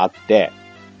なのがあって、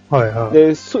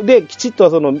で、きちっと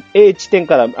その A 地点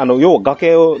から、要は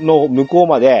崖の向こう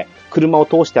まで車を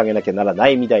通してあげなきゃならな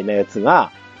いみたいなやつキャ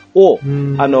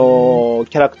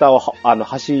ラクターを、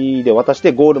橋で渡し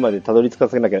てゴールまでたどり着か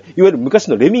せなきゃ、いわゆる昔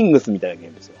のレミングスみたいなゲー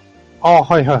ムですよ。橋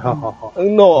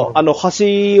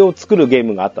を作るゲー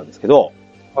ムがあったんですけど、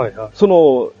ブリ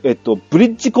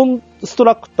ッジコンスト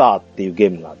ラクターっていうゲ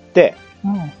ームがあって、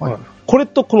これ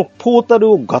とこのポータ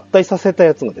ルを合体させた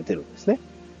やつが出てるんですね。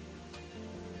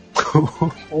こ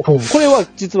れは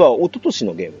実は一昨年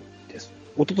のゲームです。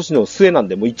一昨年の末なん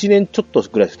でもう1年ちょっと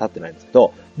ぐらいしか経ってないんですけ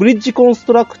ど、ブリッジコンス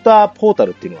トラクターポータ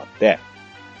ルっていうのがあって、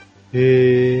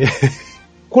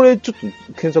これちょっと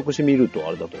検索してみると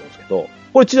あれだと思うんですけど、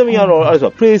これちなみにあれです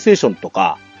わ、プレイステーションと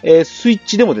か、スイッ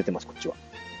チでも出てます、こっちは。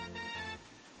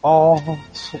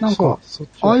なんか、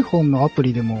iPhone のアプ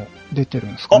リでも出てる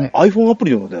んですかね。iPhone アプ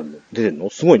リでも出てんの？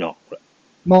すごいな、これ。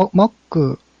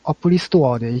Mac アプリス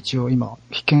トアで一応今、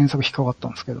検索引っかかった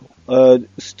んですけど。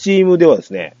Steam ではで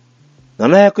すね、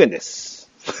700円で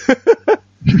す。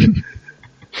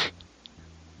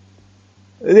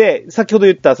で、先ほど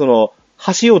言ったその、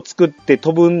橋を作って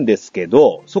飛ぶんですけ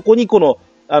ど、そこにこの、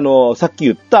さっき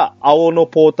言った青の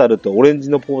ポータルとオレン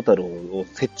ジのポータルを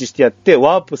設置してやって、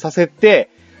ワープさせて、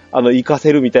行か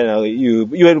せるみたいな、いわゆ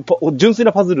る純粋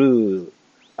なパズル、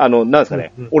なんですか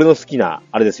ね、俺の好きな、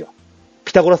あれですよ。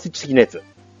ピタゴラスイッチ的なやつ。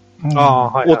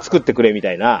を作ってくれみ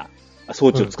たいな、装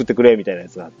置を作ってくれみたいなや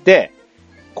つがあって、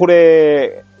こ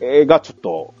れがちょっ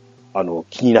と、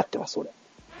気になってます、俺。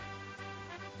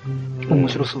面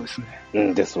白そうです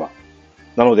ね。ですわ。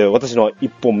なので、私の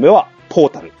1本目は、ポ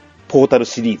ータル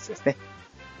シリーズですね。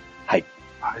はい。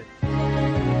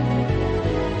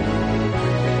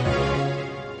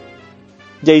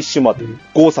じゃあ一周回って、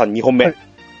ゴーさん2本目。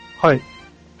はい。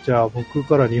じゃあ僕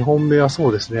から2本目はそ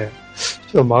うですね。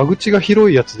ちょっと間口が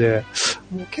広いやつで、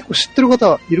もう結構知ってる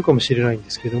方いるかもしれないん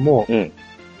ですけども、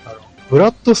ブ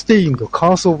ラッドステインド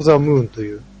カースオブザムーンと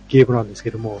いうゲームなんですけ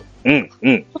ども、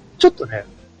ちょっとね、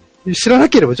知らな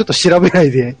ければちょっと調べない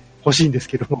でほしいんです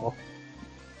けども、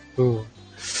ど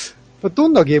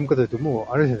んなゲームかというと、も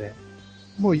うあれですよね、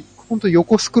もう本当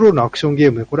横スクロールのアクションゲ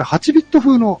ームで、これ8ビット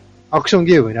風のアクション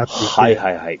ゲームになっていて、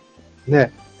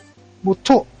ね、もう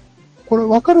これ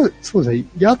わかる、そうです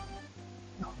ね、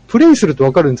プレイすると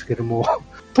わかるんですけども、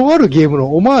とあるゲーム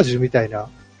のオマージュみたいな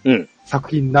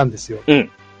作品なんですよ。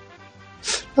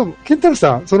多分、ケンタロウ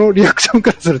さん、そのリアクション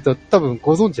からすると多分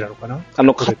ご存知なのかな？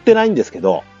買ってないんですけ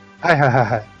ど。はい。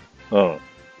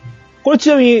これち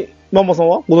なみに、マンマさん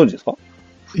はご存知ですか？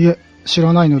いえ、知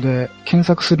らないので、検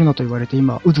索するのと言われて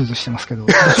今、うずうずしてますけど。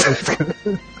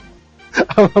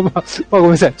ごめ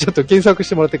んなさい。ちょっと検索し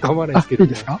てもらって構わないですけど。いい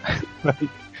ですか？はい。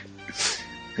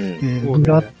ブ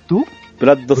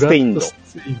ラッドステインド。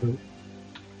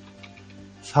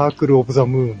サークルオブザ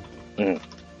ムーン。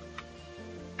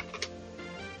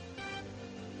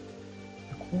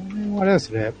これはあれです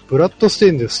ね、ブラッドステ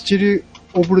インドスチル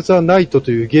オブザナイト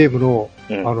というゲームの、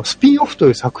スピンオフと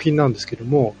いう作品なんですけど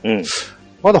も、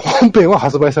まだ本編は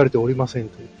発売されておりません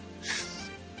という。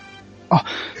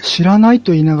知らない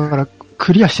と言いながら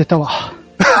クリアしてたわ。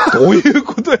どういう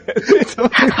ことやね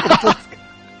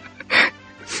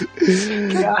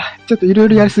いや、ちょっといろい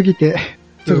ろやりすぎて、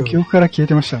ちょっと記憶から消え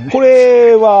てましたね。こ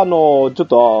れは、ちょっ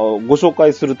とご紹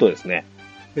介するとですね、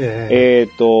今、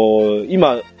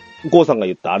ゴーさんが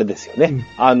言ったあれですよね。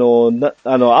ある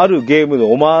ゲーム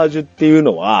のオマージュっていう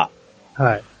のは、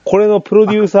これのプロ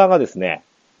デューサーがですね、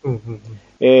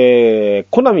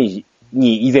コナミ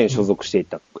に以前所属してい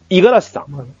た、五十嵐さん。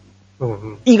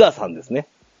伊賀さんですね。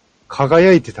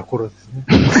輝いてた頃ですね。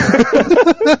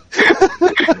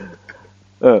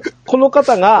この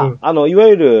方が、いわ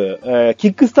ゆる、キ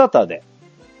ックスターターで、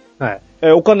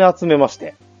お金集めまし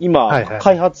て、今、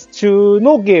開発中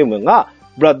のゲームが、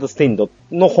ブラッドステインド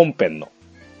の本編の、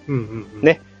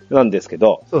ね、なんですけ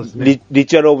ど、リ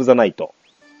チュアル・オブ・ザ・ナイト、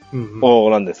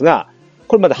なんですが、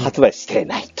これまだ発売して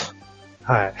ないと。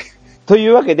とい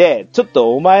うわけで、ちょっ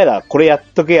とお前らこれやっ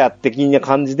とけや的な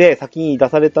感じで先に出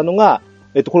されたのが、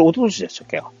これ一昨年でしたっ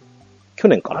け？去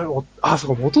年かな。そ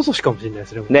うか、一昨年かもしれないで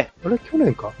すね。ね。あれ、去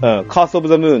年か。カースオブ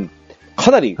ザムーン。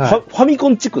かなりファミコ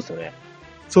ンチックですよね。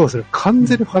そうですね。完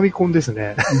全にファミコンです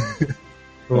ね。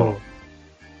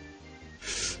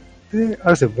で、あ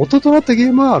れですね、元となったゲ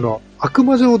ームは、悪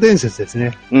魔城伝説です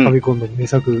ね。ファミコンの名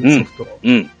作ソフト。も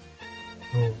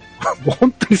う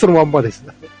本当にそのまんまです。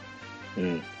ね、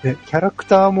キャラク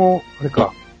ターも、あれ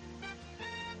か、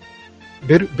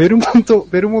ベルモント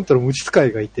の無知使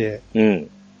いがいて、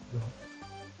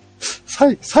サ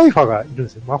イファがいるんで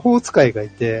すよ。魔法使いがい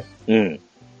て、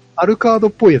アルカード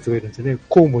っぽいやつがいるんですよね。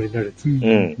コウモリになるやつ。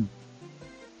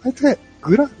あいつが、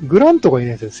グラントがい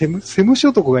ないんですよ。セムシ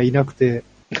男がいなくて、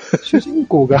主人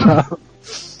公が、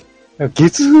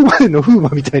月風までの風魔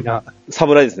みたいな。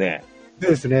侍ですね。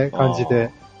ですね、感じ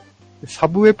で。サ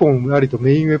ブウェポンありと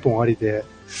メインウェポンありで、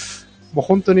もう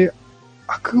本当に、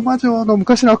悪魔城の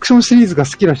昔のアクションシリーズが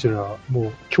好きな人には、も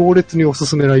う強烈におす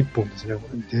すめな一本ですね、こ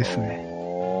れ。ですね。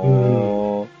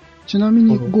ちなみ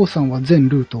に、ゴーさんは全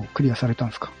ルートをクリアされたん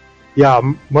ですか？いや、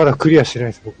まだクリアしてない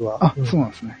です、僕は。そうなん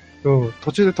ですね。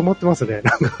途中で止まってますね、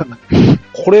なんか。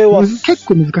これは、結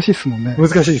構難しいですもんね。難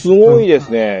しいです。すごいで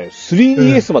すね。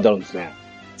3DS まであるんですね。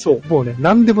そう、もうね、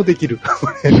何でもできる。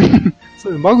そ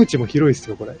ういう間口も広いです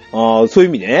よ、これ。そういう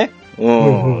意味ね。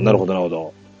なるほど、なるほ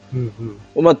ど。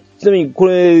ちなみに、こ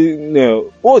れね、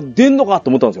出んのかと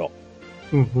思ったんですよ。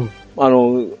フ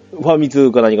ァミ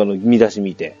通か何かの見出し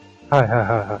見て。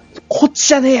こっち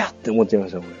じゃねえやって思っちゃいま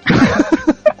した、これ。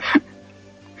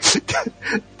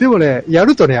でもね、や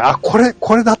るとね、これ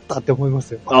だったって思いま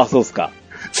すよ。そうっすか。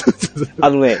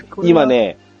今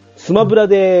ね、スマブラ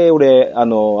で、俺、あ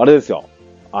れですよ。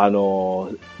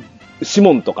シ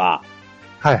モンとか、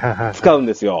使うん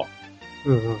ですよ。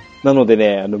なので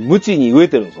ね、無知に飢え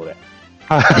てるんです、俺。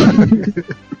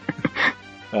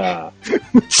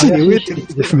無知に飢えてるん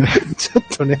ですね。ちょっ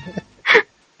とね。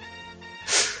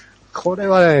これ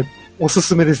はね、おす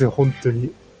すめですよ、本当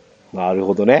に。なる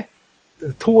ほどね。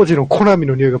当時のコナミ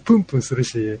の匂いがプンプンする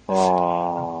し、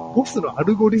ボスのア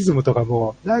ルゴリズムとか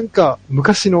も、なんか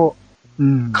昔の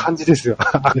感じですよ。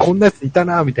こんなやついた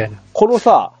な、みたいな。この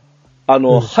さ、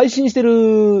配信して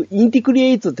るインティクリ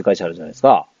エイツって会社あるじゃないです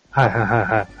か。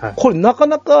これなか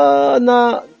なか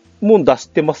なもん出し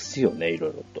てますよね、いろ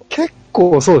いろと。結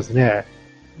構そうですね。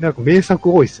なんか名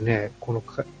作多いですね。この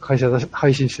会社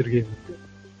配信してるゲームって。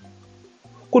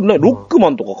これね、ロックマ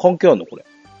ンとか関係あるのこれ。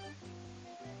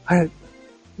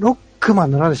ロックマ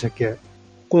ンの何でしたっけ？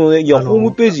このね、ホー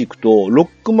ムページ行くと、ロッ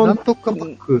クマン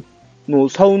の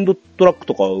サウンドトラック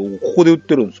とかをここで売っ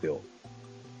てるんですけど。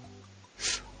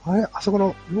あそこ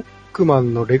のロックマ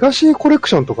ンのレガシーコレク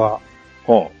ションとか、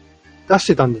出し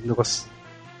てたんのが、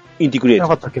インティクリエイト。な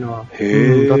かったっけな。だった気がする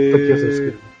んですけ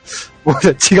ど。ごめんなさ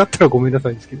い、違ったらごめんな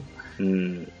さいですけど。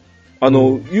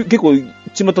結構、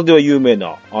巷では有名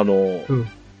な、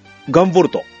ガンボル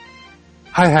ト。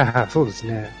そうです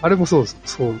ね。あれもそうで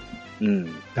す。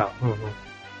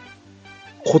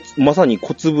まさに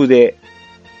小粒で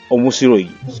面白い、い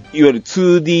わゆる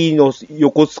 2D の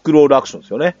横スクロールアクションで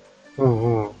すよね。値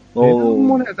段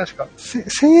もね、確か、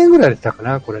1000円ぐらいだったか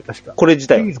な、これ確か。これ自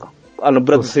体ですか？ブラッ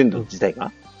ドセンド自体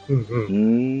が？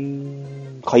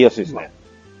買いやすいですね。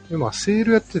今、セー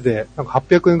ルやってて、なんか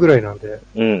800円ぐらいなんで、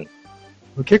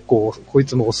結構、こい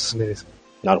つもおすすめです。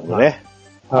なるほどね。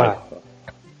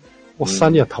おっさ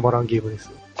んにはたまらんゲームです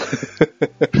よ。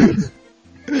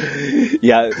い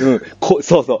や、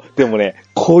そうそう。でもね、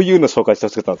こういうの紹介してほ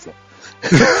しかったんですよ。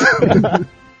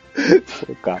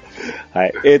そうか。は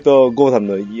い。ゴーさん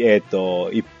の、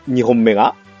2本目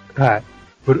が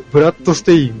ブラッドス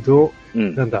テインと、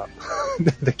なんだ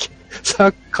っけ。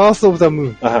カースオブザム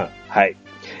ーン。はい。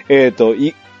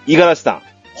五十嵐さん、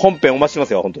本編お待ちしてま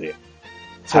すよ、本当に。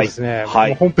そうですね。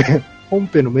本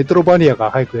編のメトロバニア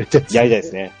が早くやりたいですね。やりたいで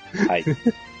すね。はい。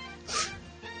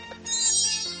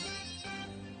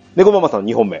猫ママさん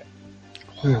2本目。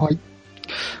はい。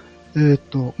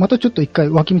またちょっと一回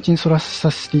脇道にそら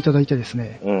させていただいてです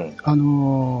ね。イ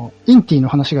ンティの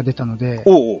話が出たので、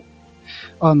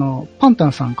パンタ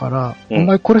ンさんから、お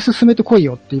前これ進めてこい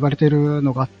よって言われてる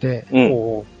のがあって、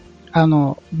ド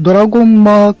ラゴン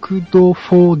マークド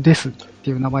4ですって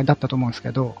いう名前だったと思うんです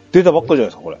けど。出たばっかじゃない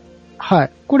ですか、これ。は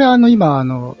い。これ今、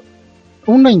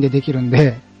オンラインでできるん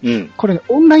で、これ、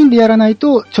オンラインでやらない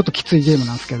とちょっときついゲーム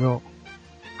なんですけど、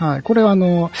はい。これは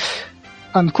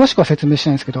詳しくは説明し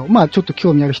ないんですけど、まあちょっと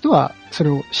興味ある人はそ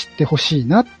れを知ってほしい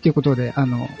なっていうことで、パ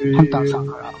ンタンさん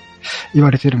から言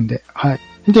われてるんで、はい。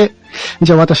で、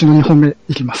じゃあ私の2本目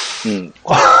いきます。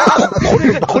こ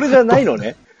れじゃないの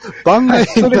ね。番外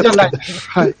編、それじゃないです。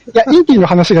はい。いや、インティの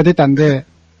話が出たんで、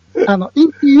インテ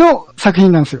ィの作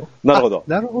品なんですよ。なるほど。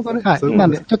なるほどね。はい。な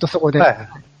んで、ちょっとそこで。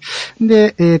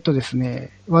で、です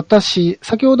ね、私、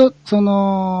先ほど、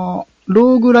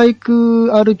ローグライク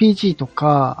RPG と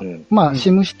か、まあ、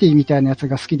シムシティみたいなやつ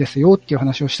が好きですよっていう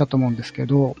話をしたと思うんですけ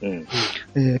ど、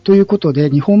ということで、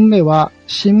2本目は、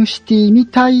シムシティみ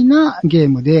たいなゲー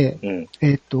ムで、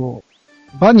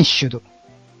バニッシュド。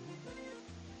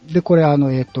で、これ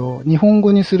日本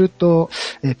語にすると、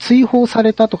追放さ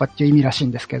れたとかっていう意味らしい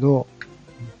んですけど、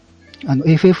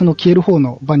FF の消える方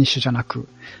のバニッシュじゃなく、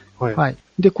はい。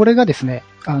で、これがですね、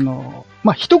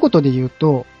まあ、一言で言う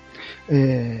と、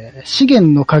資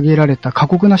源の限られた過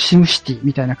酷なシムシティ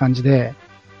みたいな感じで、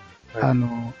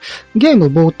ゲーム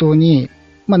冒頭に、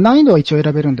まあ、難易度は一応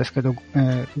選べるんですけど、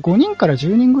5人から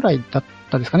10人ぐらいだっ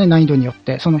たですかね、難易度によっ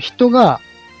て。その人が、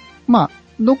まあ、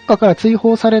どっかから追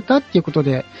放されたっていうこと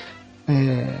で、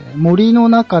森の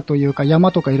中というか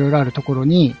山とかいろいろあるところ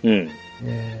に、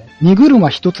荷車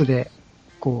一つで、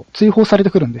こう、追放されて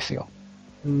くるんですよ。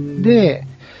で、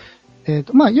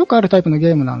まあ、よくあるタイプの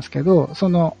ゲームなんですけど、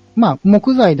まあ、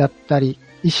木材だったり、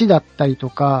石だったりと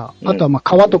か、あとはまあ、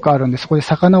川とかあるんで、そこで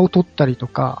魚を取ったりと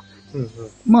か、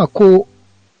まあ、こ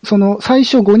う、最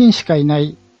初5人しかいな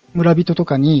い村人と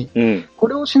かに、こ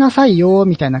れをしなさいよ、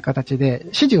みたいな形で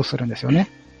指示をするんですよね。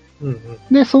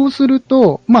で、そうする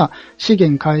と、まあ、資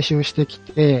源回収してき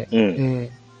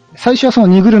て、最初はその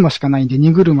荷車しかないんで、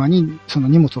荷車にその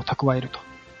荷物を蓄えると。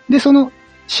で、その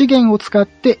資源を使っ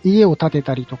て家を建て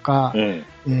たりとか、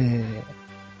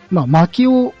まあ、薪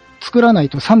を作らない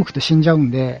と寒くて死んじゃう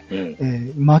んで、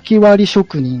薪割り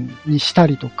職人にした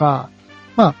りとか、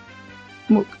ま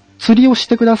あ、もう釣りをし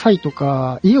てくださいと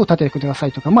か、家を建ててくださ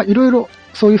いとか、まあ、いろいろ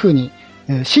そういうふうに、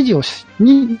指示を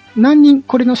何人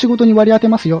これの仕事に割り当て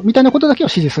ますよ、みたいなことだけを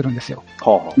指示するんですよ。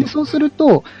でそうする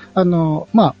と、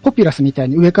まあ、ポピュラスみたい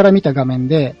に上から見た画面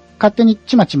で、勝手に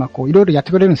ちまちまこういろいろやっ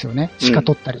てくれるんですよね。鹿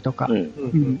取ったりとか。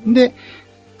で、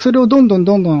それをどんど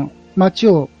ん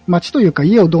町というか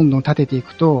家をどんどん建ててい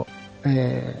くと、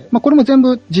まあこれも全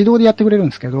部自動でやってくれるん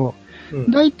ですけど、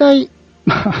大体、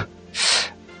まあ、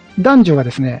男女が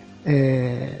ですね、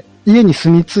家に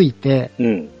住み着いて、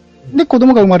で子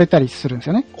供が生まれたりするんです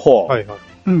よね。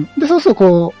で、そうすると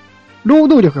こう、労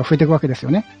働力が増えていくわけですよ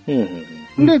ね。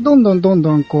で、どんど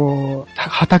んこう、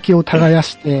畑を耕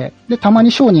して、で、たま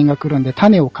に商人が来るんで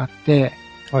種を買って、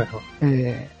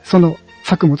その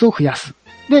作物を増やす。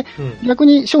で、逆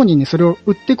に商人にそれを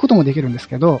売っていくこともできるんです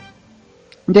けど、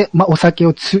で、まあ、お酒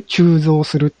を鋳造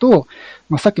すると、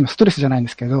まあ、さっきのストレスじゃないんで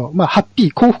すけど、まあ、ハッピ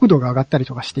ー、幸福度が上がったり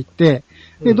とかしていって、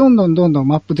で、どんどん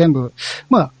マップ全部、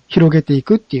まあ、広げてい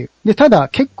くっていう。で、ただ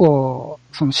結構、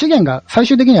その資源が最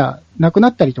終的にはなくな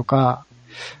ったりとか、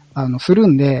する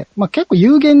んで、まあ、結構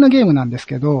有限なゲームなんです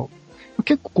けど、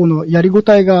結構このやりご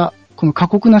たえが、この過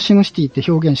酷なシムシティって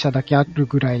表現しただけある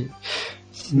ぐらい、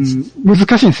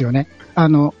難しいんですよね。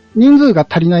人数が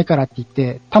足りないからって言っ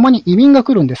て、たまに移民が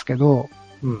来るんですけど、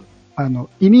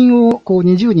移民をこう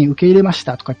20人受け入れまし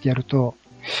たとかってやると、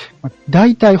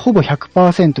大体ほぼ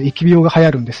 100% 疫病が流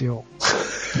行るんですよ。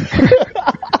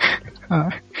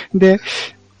で、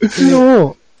一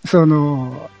応、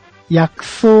薬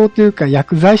草というか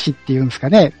薬剤師っていうんですか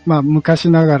ね。まあ昔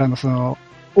ながらの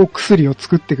お薬を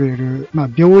作ってくれる、まあ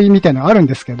病院みたいなのあるん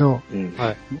ですけど、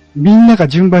みんなが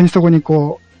順番にそこに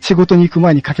こう、仕事に行く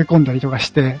前に駆け込んだりとか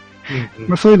して、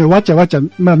まあ、そういうのわちゃわちゃ、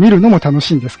まあ見るのも楽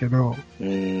しいんですけど、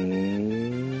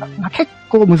まあ、結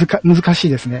構難しい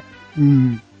ですね。な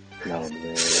るほ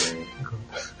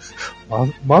どね。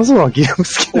まずはゲーム好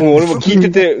きだ。俺も聞いて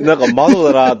て、なんか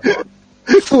窓だなって。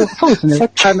そうですね。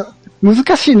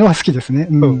難しいのは好きですね。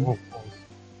こん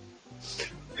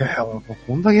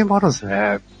なゲームあるんです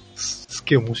ね。すっ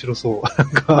げえ面白そう。なん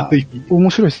か、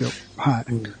面白いですよ。はい。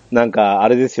なんか、あ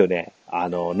れですよね。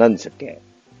何でしたっけ？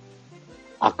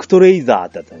アクトレイザー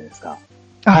ってあったじゃないですか。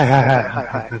はい。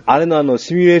あれの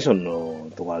シミュレーションの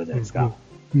とこあるじゃないですか。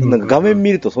なんか画面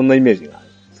見るとそんなイメージがあるん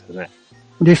ですよね。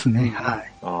ですね。は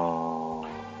い。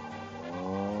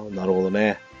なるほど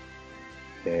ね。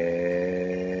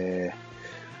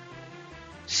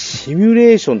シシミュ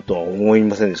レーションとは思い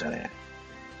ませんでしたね。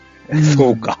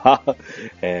そうか。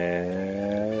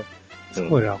す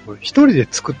ごいな、これ一人で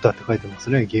作ったって書いてます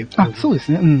ね、ゲーム。あ、そうで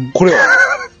すね。うん。これは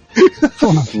そ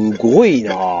うなんです。すごい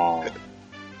なぁ。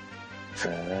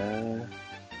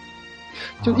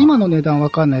今の値段わ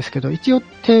かんないですけど、一応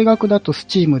定額だとス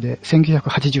チームで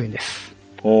1980円です。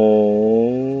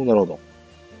おー、なるほど。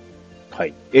は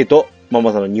い。マ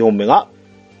マさんの2本目が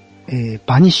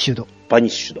バニッシュド。バニ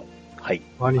ッシュド。はい。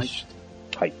バニッシュ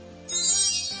ド。はい。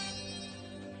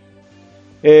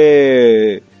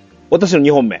私の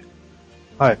2本目。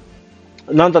はい。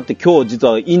なんだって今日実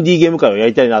はインディーゲーム会をや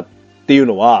りたいなっていう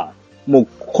のは、もう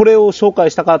これを紹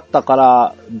介したかったか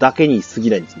らだけに過ぎ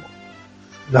ないんですもん。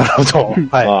なるほど。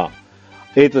は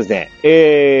い。ですね。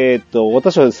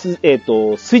私はスイ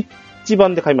ッチ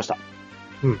版で買いました。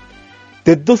うん。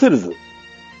デッドセルズ。っ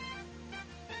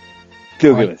てい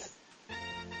うゲームです。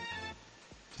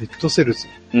デッドセルズ。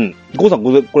うん。ゴーさん、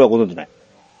これはご存知ない？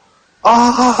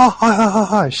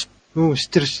はい。うん、知っ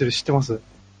てます。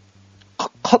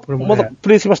これもね、まだプ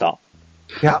レイしました？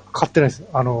いや、買ってないです。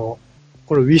こ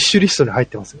れウィッシュリストに入っ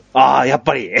てますよ。やっ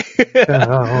ぱり。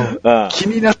気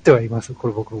になってはいます、こ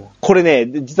れ僕も。これね、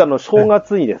実は正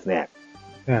月にですね、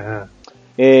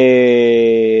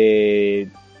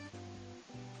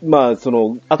まあ、新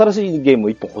しいゲームを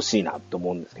一本欲しいなと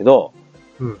思うんですけど、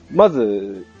うん、ま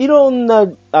ず、いろんな、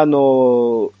どん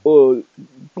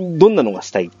なのが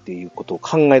したいっていうことを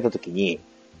考えたときに、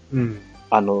うん、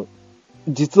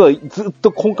実はずっ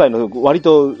と今回の割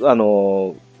と、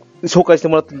紹介して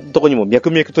もらったとこにも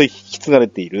脈々と引き継がれ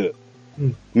ている、う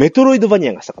ん、メトロイドバニ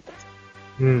アがしたかったんですよ。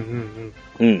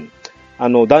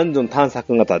ダンジョン探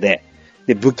索型で、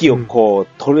武器を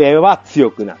取れば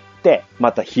強くなって、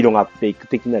また広がっていく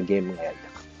的なゲームがやり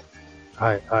た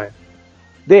かった。はい。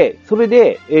で、それ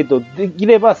で、でき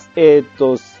れば、スイ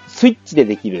ッチで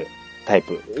できるタイ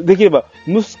プ。できれば、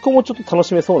息子もちょっと楽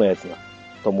しめそうなやつだ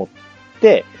と思っ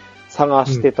て、探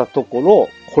してたところ、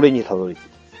これにたどり着いた。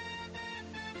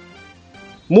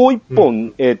もう一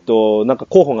本、なんか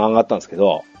候補が上がったんですけ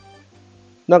ど、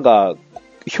なんか、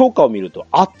評価を見ると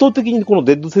圧倒的にこの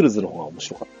デッドセルズの方が面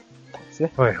白かったんです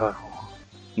ね。はい。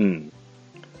うん。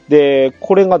で、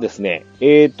これがですね、プラ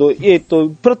ッ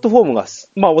トフォームが、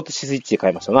まあ私スイッチで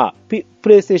買いましたが、プ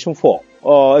レイステーション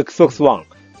4、Xbox One、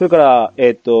それから、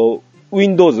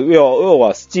Windows、要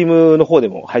は Steam の方で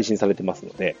も配信されてます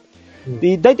ので、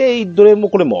で、大体どれも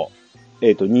これも、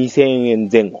2000円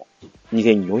前後、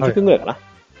2400円ぐらいかな。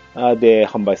で、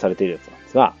販売されているやつなんで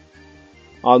すが、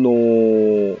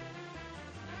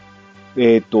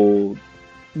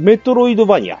メトロイド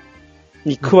バニア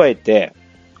に加えて、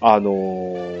ロ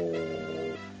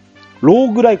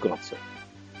ーグライクなんですよ。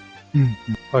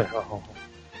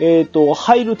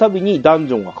入るたびにダン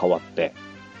ジョンが変わって。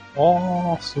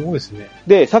すごいですね。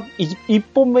で、1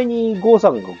本目にゴー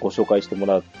さんがご紹介しても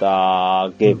らっ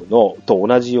たゲームの、と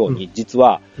同じように、実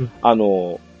は、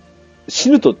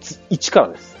死ぬと1から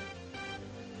です。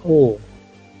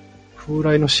風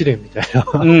来の試練みたいな。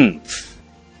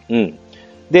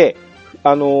で、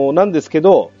なんですけ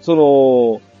ど、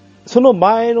その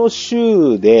前の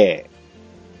週で、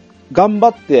頑張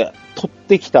って取っ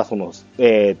てきた、ス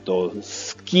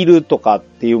キルとかっ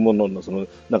ていうものの、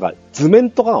なんか図面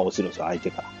とかが落ちるんですよ、相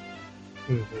手から。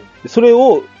それ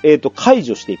を、解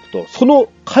除していくと、その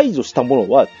解除したもの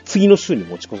は次の週に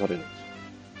持ち越されるんで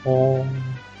すよ。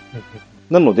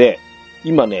なので、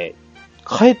今ね、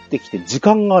帰ってきて時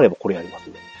間があればこれやります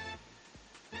ね。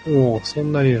そ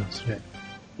んなになんですね。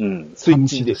スイッ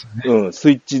チで、ス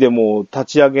イッチでもう立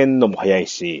ち上げるのも早い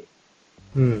し、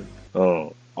パッ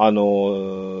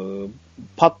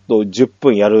と10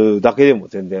分やるだけでも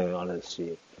全然あれです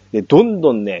し、で、どん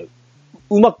どんね、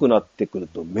上手くなってくる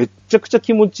とめっちゃくちゃ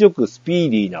気持ちよくスピー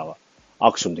ディーな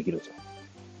アクションできるんですよ。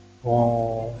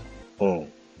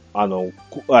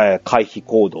回避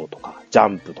行動とか、ジャ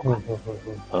ンプとか、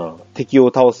敵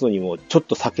を倒すのにもちょっ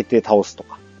と避けて倒すと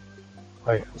か、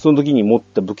その時に持っ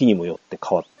た武器にもよって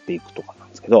変わっていくとかなん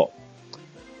ですけど、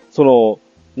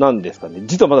なんですかね、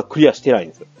実はまだクリアしてないん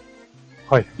ですよ。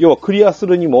要はクリアす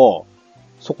るにも、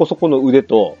そこそこの腕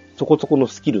と、そこそこの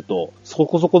スキルと、そ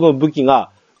こそこの武器が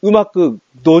うまく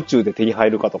道中で手に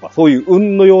入るかとか、そういう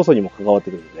運の要素にも関わっ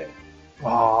てくるんで。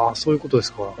そういうことで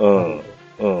すか。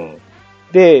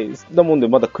で、だもんで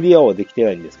まだクリアはできて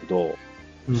ないんですけど、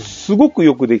すごく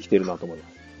よくできてるなと思いま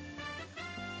す。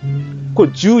こ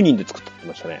れ10人で作って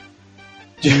ましたね。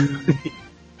10人。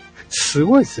す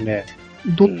ごいですね。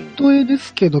ドット絵で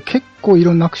すけど、結構い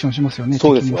ろんなアクションしますよね。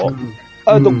そうですよ。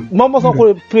まんまさんこ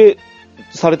れプレイ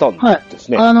されたんです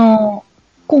ね。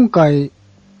今回、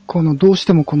どうし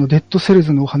てもこのデッドセル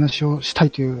ズのお話をした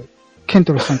いという、ケン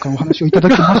トロスさんからお話をいただ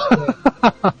きまし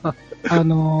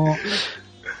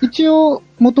て、一応、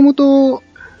もともと、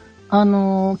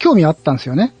興味あったんです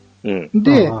よね。うん、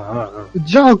で、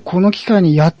じゃあこの機会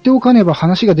にやっておかねば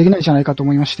話ができないじゃないかと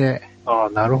思いまして。ああ、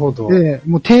なるほど。で、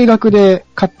もう定額で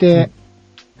買って、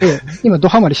今ド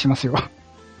ハマりしてますよ。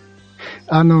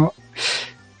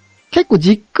結構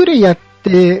じっくりやっ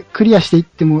てクリアしていっ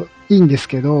てもいいんです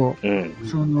けど、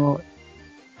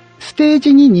ステー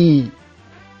ジ2に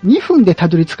2分でた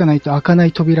どり着かないと開かな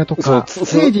い扉とか、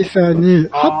ステージ3に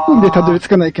8分でたどり着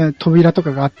かない扉と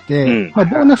かがあって、ボ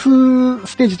ーナス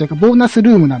ステージというかボーナス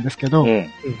ルームなんですけど、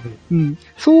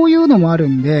そういうのもある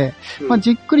んで、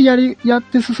じっくりやっ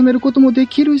て進めることもで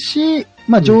きるし、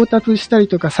上達したり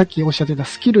とか、さっきおっしゃってた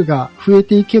スキルが増え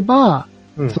ていけば、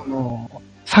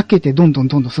避けてどんど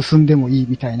ん進んでもいい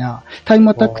みたいな、タイム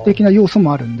アタック的な要素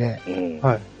もあるんで、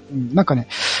なんかね、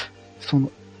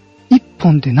一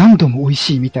本で何度も美味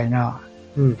しいみたいな、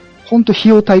ほんと費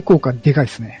用対効果でかい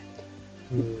ですね。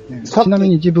ちなみ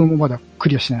に自分もまだク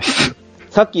リアしないです。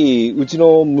さっき、うち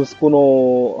の息子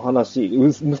の話、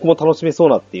息子も楽しめそう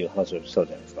なっていう話をした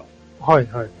じゃないですか。はい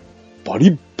はい。バ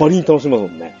リッバリに楽しめま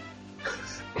すもんね。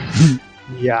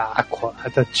いやー、こ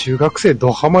れ、中学生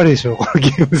ドハマりでしょ、この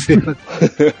ゲーム性は。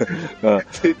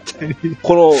絶対に。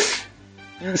この、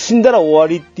死んだら終わ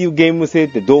りっていうゲーム性っ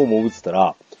てどう思うって言った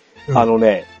ら、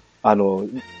3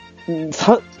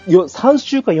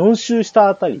週か4週した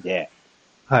あたりで、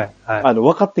はいはい。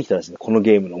分かってきたらしいね、この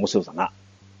ゲームの面白さが。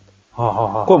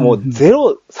これもう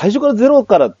最初からゼロ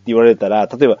からって言われたら、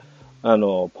例えば、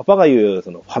パパが言う、フ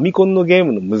ァミコンのゲー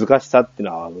ムの難しさっていう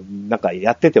のは、なんか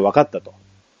やってて分かったと。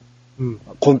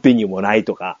コンティニューもない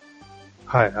とか、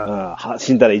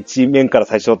死んだら一面から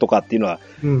最初とかっていうのは、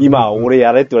今俺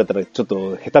やれって言われたらちょっ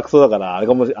と下手くそだから、あれ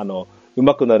かも上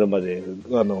手くなるまで、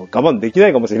我慢できな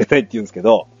いかもしれないって言うんですけ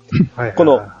ど、こ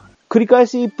の、繰り返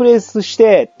しプレイスし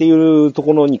てっていうと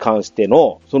ころに関して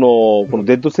の、この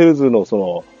デッドセルズの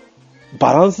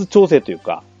バランス調整という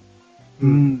か、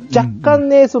若干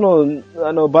ね、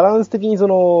バランス的に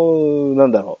な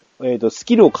んだろう、ス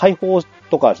キルを解放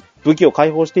とか、武器を解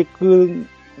放していく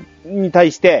に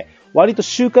対して、割と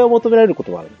周回を求められるこ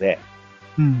とがあるので、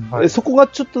そこが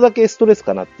ちょっとだけストレス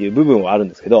かなっていう部分はあるん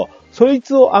ですけど、そい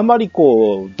つをあまり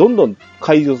どんどん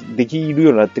解除できるよ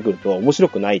うになってくると面白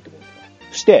くないと思うんですよ。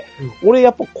そして、俺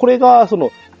やっぱこれが、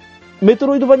メト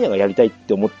ロイドバニアがやりたいっ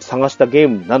て思って探したゲー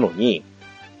ムなのに、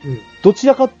どち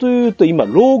らかというと今、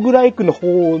ローグライクの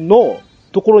方の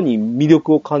ところに魅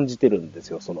力を感じてるんです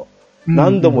よ。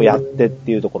何度もやってっ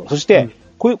ていうところ。そして、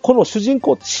この主人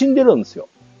公って死んでるんですよ。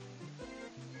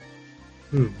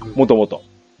もともと。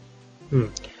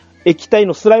液体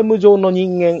のスライム状の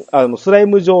人間、スライ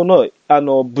ム状の、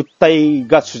物体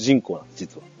が主人公なんです、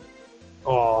実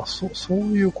は。ああ、そう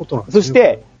いうことなんですね。そし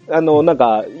て、なんか、い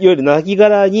わゆる亡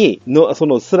骸に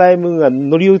スライムが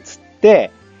乗り移っ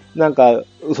て、なんか、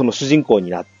主人公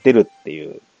になってるってい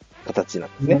う形なん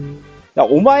ですね。だか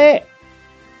らお前、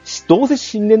どうせ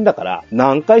死んでんだから、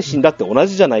何回死んだって同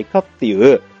じじゃないかって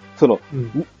いう、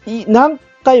何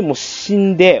回も死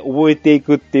んで覚えてい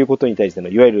くっていうことに対しての、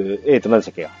いわゆる、何でし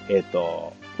たっけ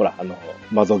ほら、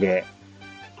マゾゲ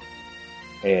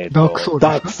ー。ダークソウル。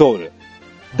ダークソウル。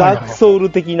ダークソウ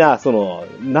ル的な、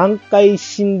何回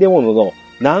死んでも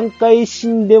何回死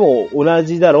んでも同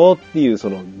じだろうっていう、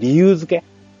理由付け。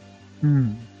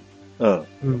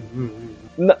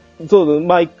そう、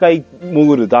毎回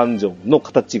潜るダンジョンの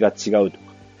形が違うとか、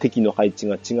敵の配置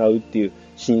が違うっていう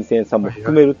新鮮さも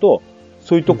含めると、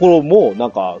そういうところも、な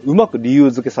んか、うまく理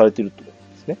由付けされてるってこと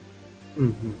ですね。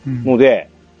ので、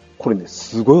これね、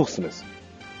すごいおすすめです。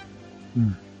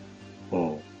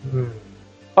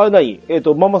あれ何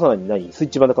ママさんに何スイッ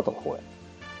チ版で買ったのこ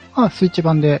れ。スイッチ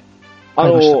版で。あ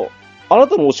な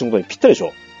たのお仕事にぴったりでし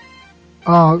ょ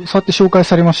そうやって紹介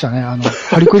されましたね。ハ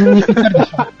リコミにぴったりで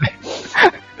しょ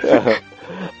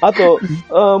あと、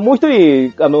もう一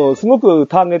人、すごく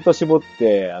ターゲット絞っ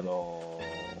て、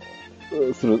ご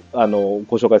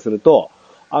紹介すると、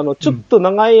ちょっと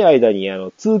長い間に、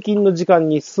通勤の時間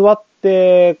に座っ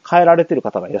て帰られてる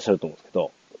方がいらっしゃると思うんですけ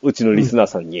ど、うちのリスナー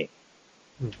さんに、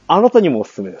あなたにもお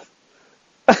すすめです。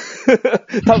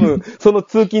多分、その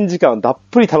通勤時間をたっ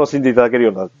ぷり楽しんでいただける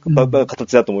ような、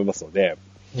形だと思いますので。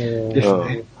です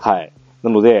ね。はい。な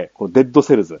ので、このデッド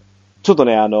セルズ。ちょっと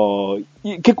ね、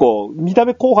結構、見た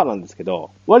目硬派なんですけど、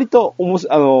割とコ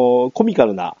ミカ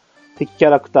ルな敵キャ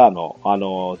ラクター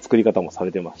の、作り方もさ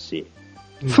れてますし。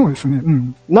そうですね。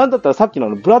なんだったらさっき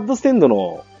のブラッドステンド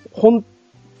の本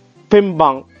編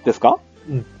版ですか？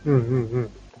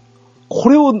こ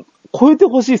れを超えて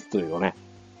ほしいっすというね。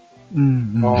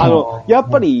やっ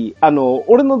ぱり、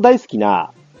俺の大好き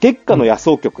な、月下の野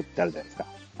草曲ってあるじゃないですか。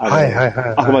はいはいはい。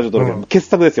悪魔女ドラキュラ、傑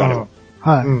作ですよ、あれは。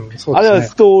はい。あれは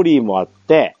ストーリーもあっ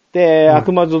て、で、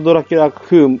悪魔女ドラキュラ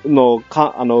風の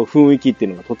雰囲気ってい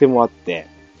うのがとてもあって、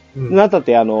なんたっ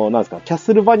て、なんですか、キャッ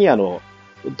スルバニアの、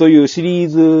というシリー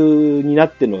ズにな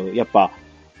っての、やっぱ、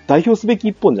代表すべき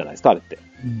一本じゃないですか、あれって。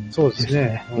そうです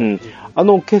ね。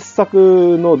傑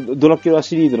作のドラキュラ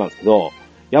シリーズなんですけど、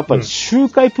やっぱり周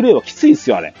回プレイはきついです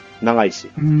よ、あれ。長いし。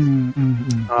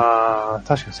ああ、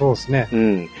確かにそうです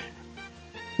ね。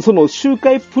その周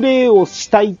回プレイをし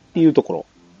たいっていうところ。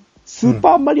スー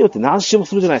パーマリオって何周も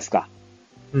するじゃないですか。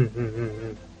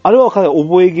あれはかなり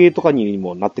覚えゲーとかに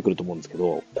もなってくると思うんですけ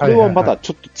ど、これはまた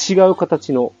ちょっと違う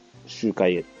形の周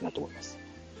回だと思います。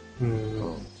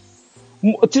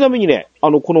ちなみにね、こ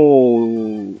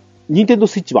の、ニンテンドー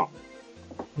スイッチ版、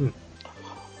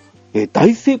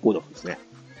大成功だったんですね。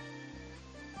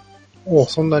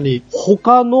そんなに。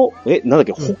他の、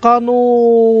他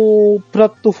のプラ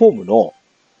ットフォームの、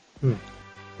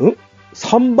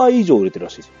3倍以上売れてる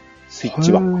らしいですよ。スイッ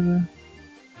チ版。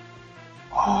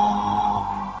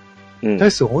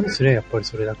台数多いですね、やっぱり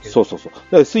それだけ。そう。だか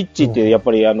らスイッチってやっ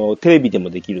ぱりテレビで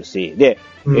もできるし、で、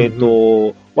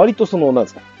割となんで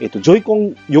すか、ジョイコ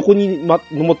ン横に持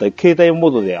った携帯モ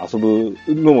ードで遊ぶ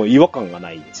のも違和感が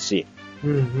ないですし、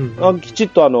きちっ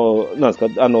となんですか、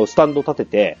スタンド立て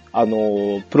て、プ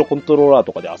ロコントローラー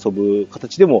とかで遊ぶ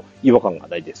形でも違和感が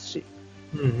ないですし、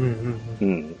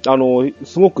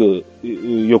すごく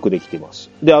よくできてます。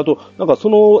で、あと、なんかそ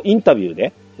のインタビュー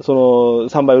で、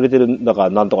3倍売れてるんだから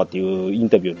なんとかっていうイン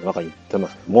タビューの中に言ってま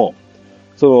すけども、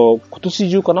今年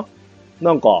中かな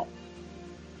なんか、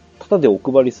タダでお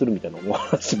配りするみたいなお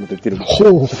話も出てるんです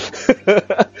よ。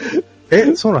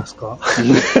そうなんですか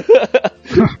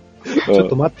ちょっ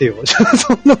と待ってよ。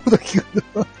そんなこと聞く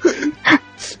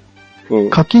の。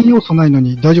課金要素ないの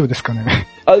に大丈夫ですかね。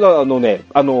課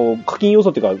金要素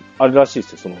っていうか、あれらしいで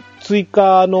すよ。追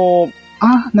加の、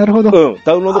なるほど。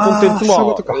ダウンロードコンテンツ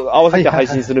も合わせて配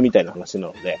信するみたいな話な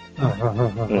ので。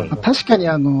確かに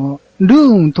ルー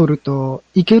ン取ると、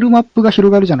いけるマップが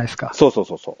広がるじゃないですか。そう。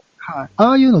はい。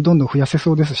ああいうのどんどん増やせ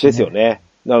そうですしね。ですよね。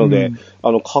なので、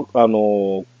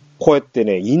こうやって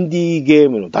ね、インディーゲー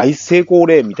ムの大成功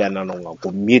例みたいなのがこ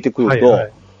う見えてくると、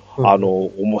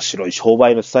面白い商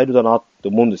売のスタイルだなって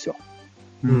思うんですよ。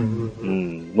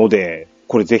ので、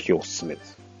これぜひおすすめで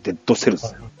す。デッドセル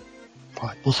ス。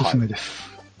はい、おすすめで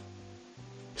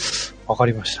す。わか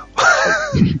りました。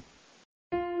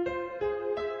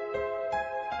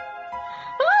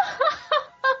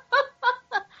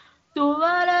ド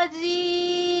ワラジ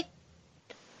ー。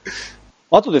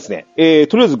あとですね、と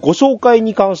りあえずご紹介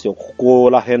に関してはこ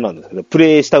こら辺なんですけど、プ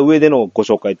レイした上でのご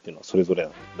紹介っていうのはそれぞれ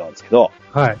なんですけど、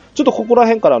ちょっとここら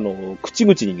辺から口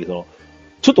々にち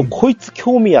ょっとこいつ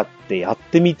興味あってやっ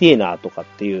てみてえなとかっ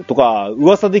ていう、とか、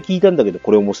噂で聞いたんだけど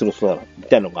これ面白そうだな、み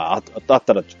たいなのがあっ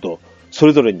たらちょっと、そ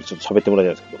れぞれにちょっと喋ってもらい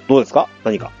たいんですけど、どうですか？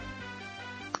何か。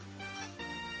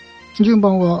順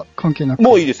番は関係なく。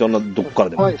もういいですよ、どこから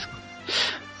でも。はい。い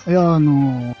や、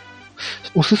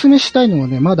おすすめしたいのは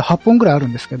ね、まだ8本ぐらいある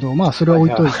んですけど、まあそれは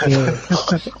置いといて、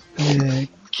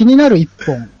気になる1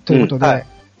本ということで、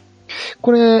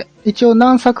これ、一応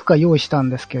何作か用意したん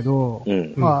ですけど、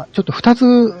まあ、ちょっと2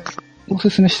つおす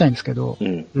すめしたいんですけど、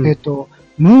ム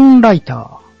ーンライ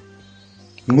タ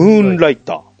ー。ムーンライ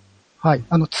ター。はい。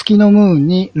月のムーン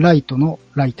にライトの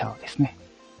ライターですね。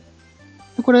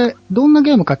これ、どんな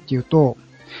ゲームかっていうと、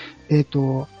英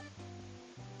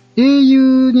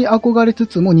雄に憧れつ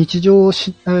つも日常を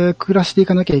暮らしてい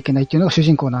かなきゃいけないっていうのが主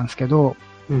人公なんですけど、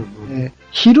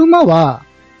昼間は、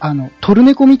トル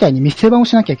ネコみたいに店番を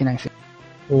しなきゃいけないんですよ。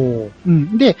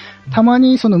で、たま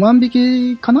に万引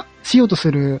きかなしようと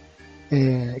する、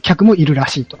客もいるら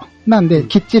しいと。なんで、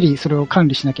きっちりそれを管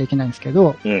理しなきゃいけないんですけ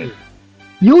ど、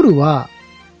夜は、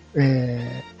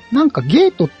なんかゲ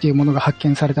ートっていうものが発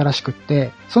見されたらしくっ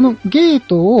て、そのゲー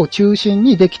トを中心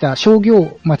にできた商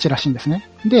業町らしいんですね。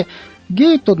で、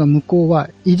ゲートの向こうは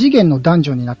異次元のダン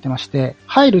ジョンになってまして、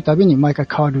入るたびに毎回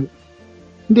変わる。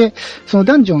で、その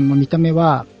ダンジョンの見た目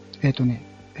は、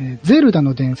ゼルダ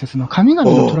の伝説の神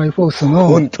々のトライフォースの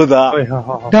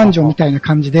ダンジョンみたいな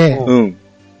感じで、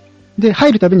で、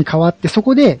入るたびに変わって、そ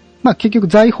こで、まあ結局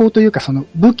財宝というかその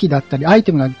武器だったりアイ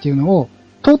テムなんていうのを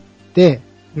取って、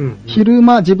昼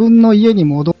間自分の家に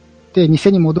戻って、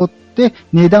店に戻って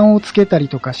値段をつけたり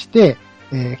とかして、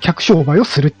客商売を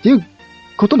するっていう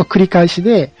ことの繰り返し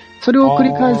で、それを繰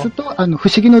り返すと、不思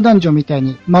議のダンジョンみたい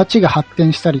に街が発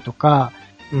展したりとか、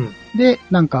で、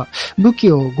なんか、武器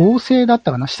を合成だっ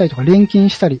たかなしたりとか、錬金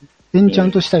したり、エンチャ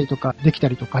ントしたりとか、できた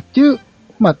りとかっていう、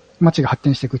まあ、街が発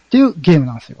展していくっていうゲーム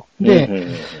なんですよ。で、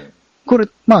これ、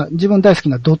まあ自分大好き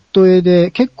なドット絵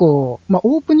で結構、まあ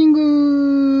オープニン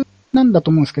グなんだ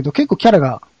と思うんですけど、結構キャラ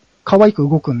が可愛く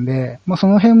動くんで、まあそ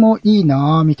の辺もいい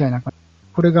なぁみたいな感じ。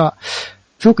これが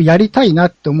すごくやりたいな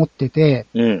って思ってて、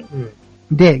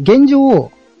で、現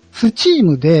状、スチー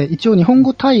ムで一応日本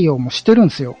語対応もしてるん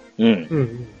ですよ。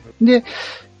で、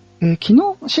昨日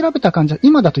調べた感じは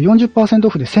今だと 40% オ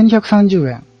フで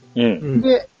1230円。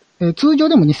で、通常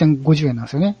でも2050円なん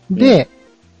ですよね。で、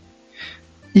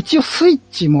一応スイッ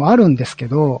チもあるんですけ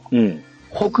ど、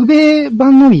北米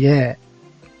版のみで、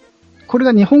これ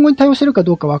が日本語に対応してるか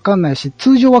どうかわかんないし、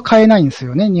通常は買えないんです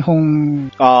よね、日本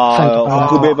サイトから。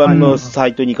北米版のサ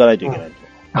イトに行かないといけない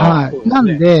と。はい。な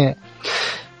んで、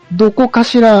どこか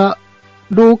しら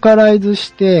ローカライズ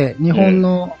して日本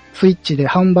のスイッチで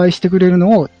販売してくれる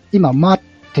のを今待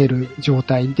ってる状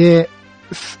態で、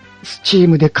スチー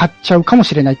ムで買っちゃうかも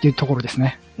しれないっていうところです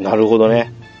ね。なるほど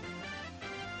ね。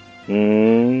こ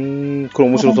れ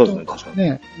面白そうですね、確かに。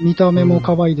ね、見た目も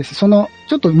可愛いです。ちょ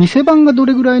っと店番がど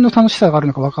れぐらいの楽しさがある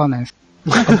のかわからないんです。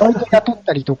なんかバイト雇っ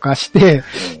たりとかして、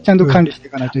ちゃんと管理して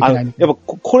いかないといけない。やっぱ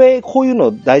こういう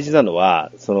の大事なの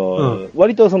は、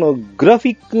割とグラフ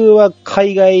ィックは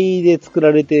海外で作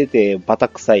られてて、バタ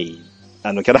臭い、キ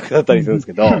ャラクターだったりするんです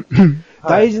けど、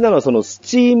大事なのはス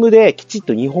チームできちっ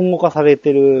と日本語化され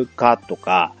てるかと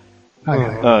か、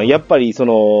やっぱりじゃあ、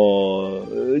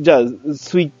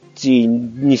スイッチ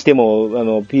にして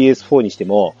も、PS4 にして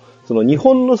も、日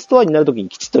本のストアになるときに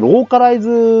きちっとローカライ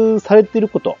ズされてる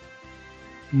こと。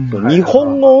日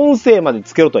本の音声まで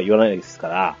つけろとは言わないですか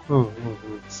ら、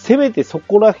せめてそ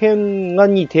こら辺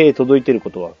に手届いてるこ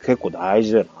とは結構大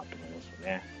事だなと思いますよ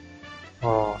ね。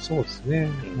ああ、そうですね。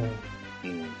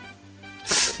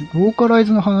ローカライ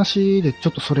ズの話でちょ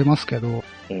っとそれますけど、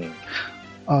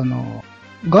ガ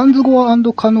ンズゴア&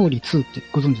カノーリ2って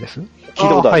ご存知です？聞いた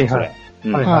ことある。はい。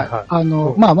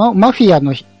まあ、マフィア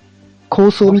の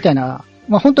構想みたいな、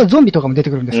まあ本当はゾンビとかも出て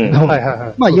くるんですけど、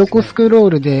まあ横スクロー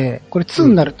ルで、これ2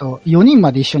になると4人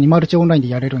まで一緒にマルチオンラインで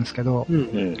やれるんですけど、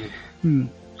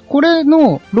これ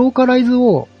のローカライズ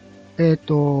を、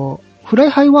フライ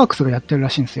ハイワークスがやってるら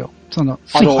しいんですよ。フ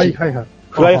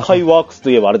ライハイワークスと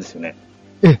いえばあれですよね。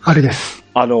あれです。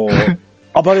暴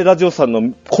れラジオさん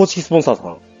の公式スポンサーさ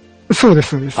ん。そうです、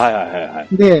そうです。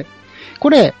で、こ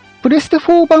れ、プレステ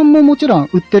4版ももちろん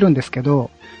売ってるんですけど、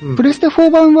プレステ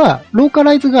4版はローカ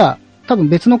ライズが多分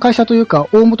別の会社というか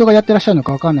大元がやってらっしゃるの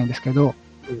かわかんないんですけど、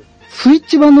スイッ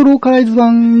チ版のローカライズ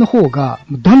版の方が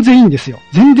断然いいんですよ。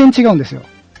全然違うんですよ。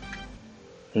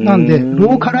なんで、ロ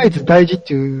ーカライズ大事っ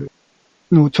ていう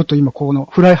のをちょっと今この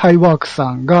フライハイワーク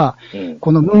さんが、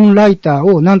このムーンライター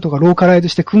をなんとかローカライズ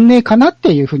してくんねえかなっ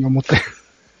ていうふうに思ってる。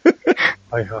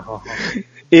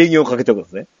営業をかけておくんで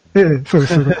すね。そうで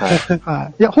す。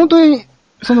はい。いや、本当に、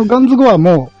ガンズゴア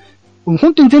も、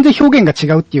本当に全然表現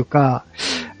が違うっていうか、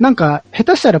なんか、下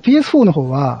手したら PS4 の方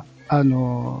は、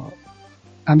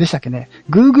何でしたっけね、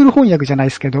Google 翻訳じゃない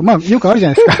ですけど、まあ、よくあるじゃ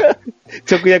ないですか。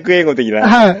直訳英語的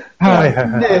な。で、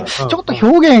ちょっと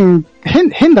表現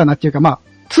変だなっていうか、まあ、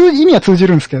意味は通じ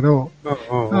るんですけど、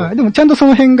でもちゃんとそ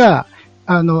の辺が、ち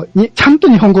ゃんと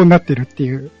日本語になってるって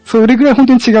いう、それぐらい本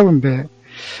当に違うんで、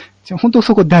本当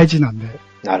そこ大事なんで。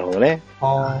なるほどね。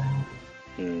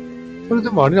それで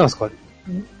もあれなんですか？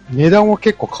値段は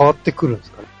結構変わってくるんで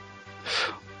すかね？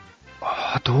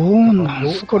どうなん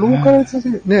ですかね。ローカライズ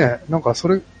でね、なんかそ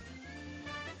れ、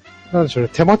なんでしょうね、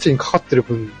手間賃かかってる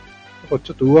分、ちょっ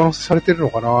と上乗せされてる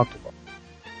のかなとか。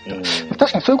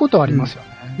確かにそういうことはありますよね。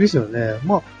ですよね。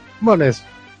まあね、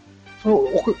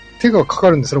手がかか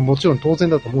るんで、それはもちろん当然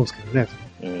だと思うんですけどね。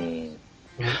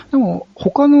でも、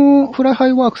他のフライハ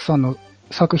イワークスさんの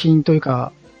作品という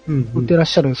か、売ってらっ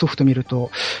しゃるソフト見る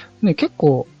と、ね、結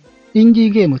構、インディ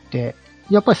ーゲームって、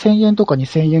やっぱり1000円とか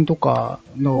2000円とか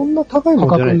の価格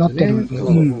になってるん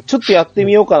で、ちょっとやって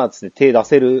みようかなって手出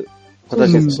せる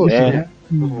形ですよね。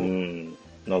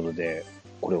なので、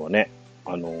これはね、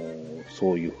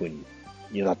そういう風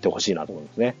になってほしいなと思い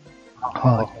ますね。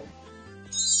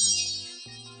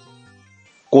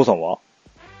ゴーさんは？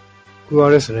僕はあ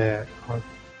れですね、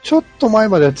ちょっと前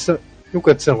までよく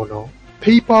やってたのかな、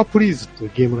ペーパープリーズってい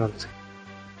うゲームなんですけど。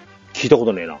聞いたこ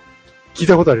とねえな。聞い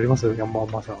たことありますよ、山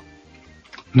間さん。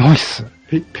ナイス。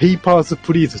ペーパーズ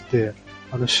プリーズって、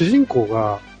主人公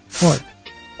が、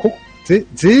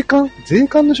税関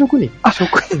の職人？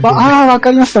職員。わ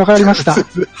かりました。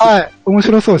はい。面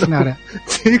白そうですね、あれ。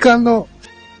税関の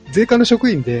職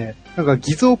員で、なんか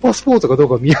偽造パスポートかどう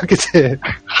か見分けて、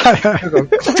はいはい。なん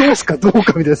か、通すかどう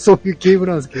かみたいな、そういうゲーム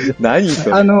なんですけど。何そ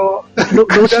れロ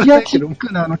シアチッ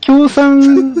クな共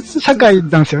産社会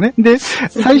なんですよね。で、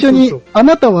最初に、あ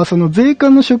なたはその税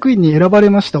関の職員に選ばれ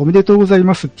ました、おめでとうござい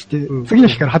ますって言って、次の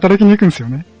日から働きに行くんですよ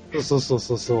ね。そう。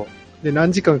で、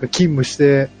何時間か勤務し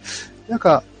て、なん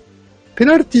か、ペ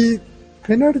ナルティ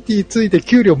ついて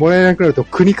給料もらえなくなると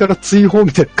国から追放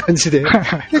みたいな感じで、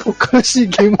結構悲しい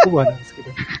ゲームオーバーなんです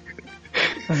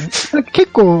けど。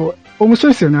結構面白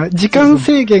いですよね。時間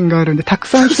制限があるんで、たく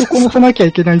さん人こなさなきゃ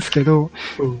いけないんですけど、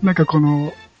なんかこ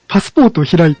の、パスポートを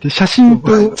開いて写真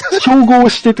と照合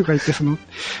してとか言って、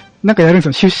なんかやるん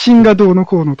ですよ。出身がどうの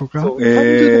こうのとか。単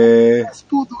純にパス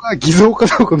ポートが偽造か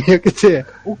どうか見分けて、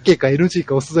OK か NG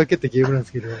か押すだけってゲームなんで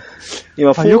すけど、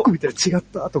今よく見たら違っ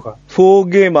たとか。フォー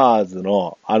ゲーマーズ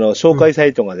の、紹介サ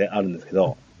イトがあるんですけ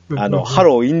ど、ハ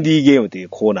ローインディーゲームという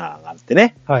コーナーがあって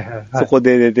ね、そこ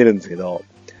で出てるんですけど、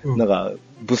なんか、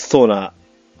物騒な、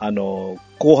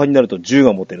後半になると銃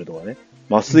が持てるとかね、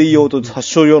麻酔用と殺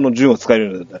傷用の銃が使える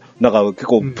ようになったら、なんか結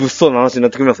構物騒な話にな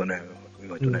ってきますよね。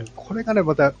これがね、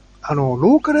また、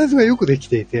ローカライズがよくでき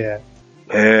ていて、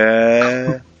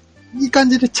いい感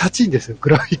じでチャチンですよ、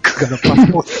グラフィックが、パ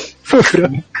スポート。そう、グラ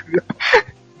フィックが。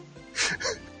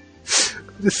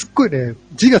ですっごいね、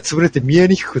字が潰れて見え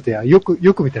にくくて、よく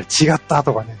見たら違った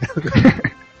とかね。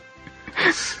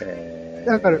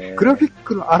だから、グラフィッ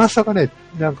クの粗さがね、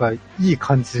なんかいい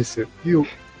感じですよ。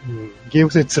ゲー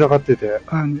ム性に繋がってて。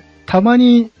たま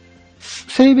に、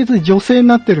性別女性に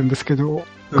なってるんですけど、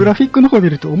グラフィックの方見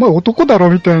ると、お前男だろ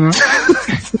みたいな、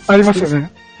ありますよ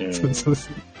ね。そう。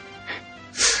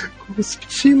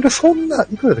シームラそんな、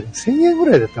いくらだっけ ?1000 円ぐ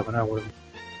らいだったかな、俺も。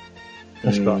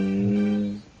確か。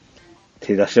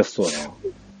手出しやすそうだ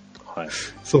な。はい。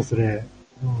そうですね。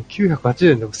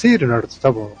980円でもセールになると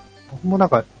多分、僕もなん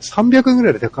か300円ぐ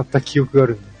らいで買った記憶があ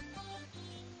るんで。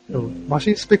でもマ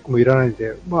シンスペックもいらないん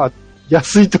で、まあ、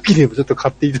安い時にもちょっと買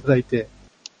っていただいて、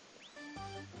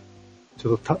ち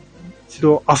ょっと一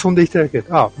度遊んでいただけ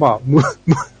たら、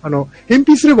返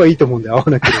品すればいいと思うんで、合わ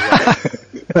なけれ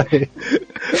ば。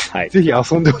はい。ぜひ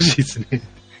遊んでほしいですね。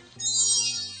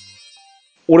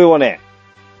俺はね、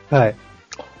はい。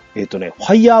フ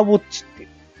ァイヤーウォッチって、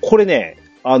これね、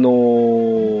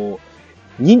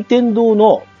任天堂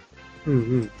の、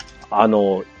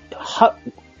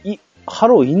ハ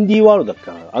ローインディーワールドだっ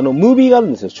けかな、ムービーがある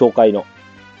んですよ、紹介の。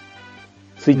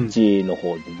スイッチの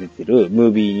方で出てるム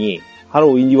ービーに、ハ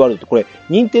ローインディーワールドって、これ、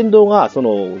任天堂が、いわ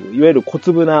ゆる小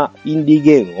粒なインディー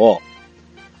ゲームを、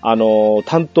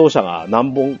担当者が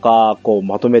何本か、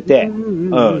まとめて、ち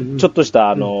ょっとし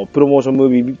た、プロモーションムー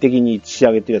ビー的に仕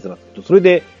上げてるやつなんですけど、それ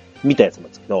で見たやつなん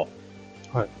ですけど、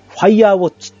はい。ファイヤーウォ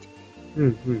ッチっ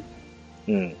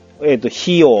て。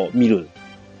火を見る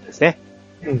ですね。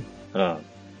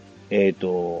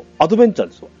アドベンチャー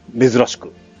ですよ。珍し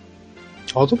く。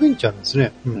アドベンチャーなんです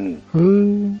ね。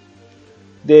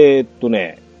で、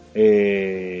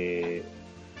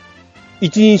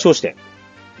一人称視点。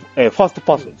ファースト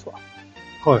パーソンですわ。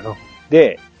はいはい。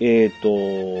で、森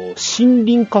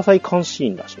林火災監視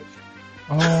員らしいんですよ。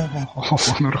なるほど。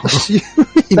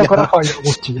だからファイヤーウ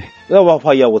ォッチで。フ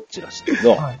ァイヤーウォッチらしいんですけ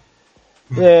ど、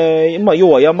要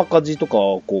は山火事とか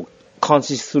を監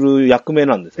視する役目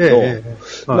なんですけど、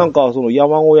なんか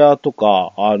山小屋と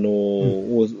か、なん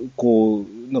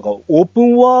かオープ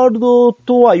ンワールド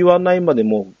とは言わないまで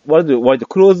も、割と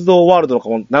クローズドワールド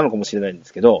なのかもしれないんで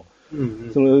すけど、なん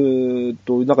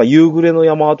か夕暮れの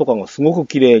山とかがすごく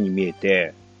綺麗に見え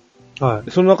て、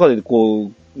その中で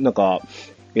なんか、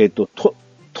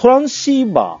トランシ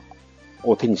ーバー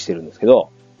を手にしてるんですけど、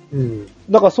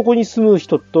だからそこに住む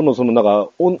人とのなんか、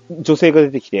女性が出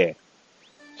てきて、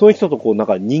その人となん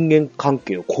か人間関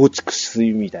係を構築す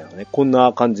るみたいなね、こん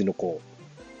な感じの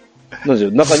なんでしょ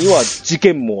う、中には事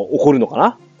件も起こるのか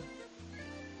な？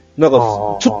なんか、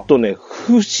ちょっとね、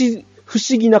不思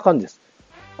議な感じです。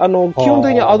基本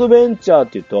的にアドベンチャーっ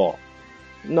ていうと、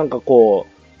なんか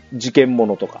事件も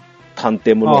のとか、探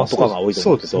偵ものとかが多いと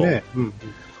思うんですけど、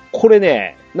これ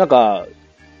ね、なんか、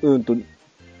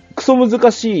クソ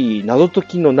難しい謎解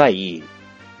きのない、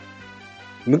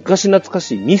昔懐か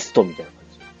しいミストみたいな感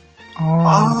じ。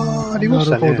ありまし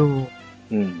たね。なるほど。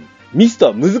ミスト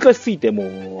は難しすぎて、もう、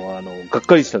がっ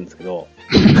かりしたんですけど。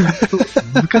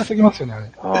難しすぎますよね、あれ。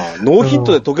ノーヒッ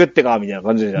トで解けってか、みたいな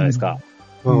感じじゃないですか。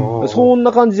そん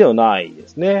な感じではないで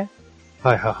すね。で、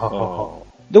こ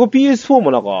れ PS4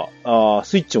 もなんか、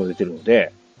スイッチも出てるの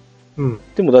で、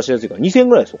でも出しやすいから、2000円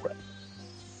ぐらいですよ、これ。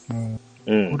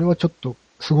これはちょっと、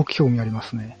すごく興味ありま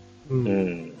すね。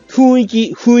雰囲気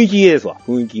ゲーですわ、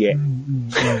雰囲気ゲー。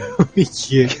雰囲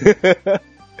気ゲ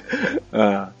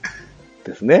ー。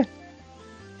ですね。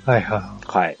はいはい。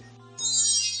はい。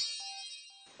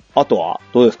あとは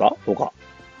どうですか他。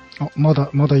まだ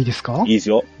いいですか？いいです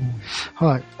よ。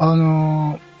はい。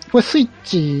これスイッ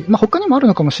チ、他にもある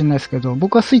のかもしれないですけど、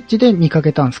僕はスイッチで見か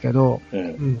けたんですけど、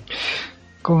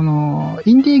この、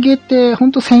インディーゲーってほ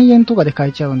んと1000円とかで買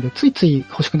えちゃうんで、ついつい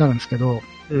欲しくなるんですけど、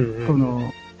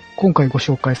今回ご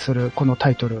紹介するこのタ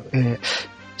イトル、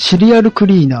シリアルク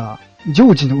リーナー、ジ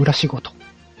ョージの裏仕事。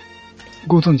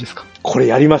ご存知ですか？これ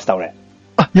やりました、俺。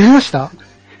やりました？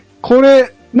こ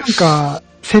れ、なんか、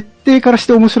設定からし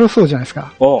て面白そうじゃないです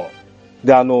か。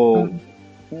で、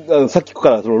さっきか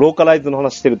らそのローカライズの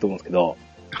話してると思うんですけど、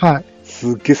はい。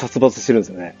すっげえ殺伐してるんで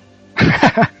すよね。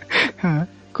はい。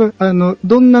これ、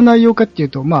どんな内容かっていう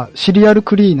と、シリアル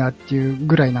クリーナーっていう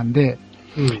ぐらいなんで、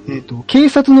警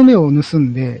察の目を盗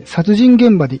んで、殺人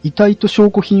現場で遺体と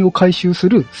証拠品を回収す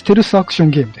るステルスアクショ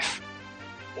ンゲームです。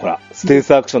ほら、ステル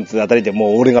スアクションってあたりで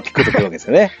もう俺がピックとくるわけです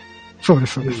よね。そうで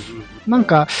す、そうです。なん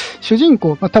か、主人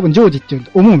公、多分ジョージって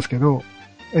思うんですけど、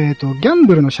ギャン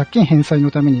ブルの借金返済の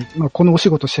ために、このお仕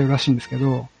事してるらしいんですけ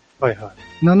ど、はいは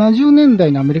い。70年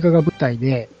代のアメリカが舞台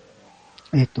で、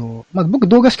僕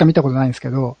動画しか見たことないんですけ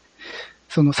ど、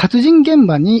その殺人現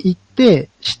場に行って、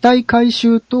死体回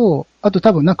収と、あと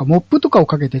多分なんかモップとかを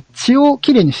かけて血を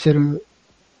きれいにしてる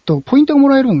と、ポイントがも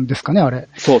らえるんですかね、あれ。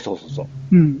そう。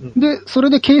うん。で、そ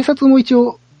れで警察も一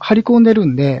応張り込んでる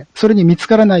んで、それに見つ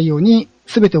からないように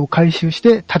全てを回収し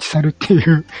て立ち去るってい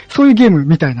う、そういうゲーム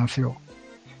みたいなんですよ。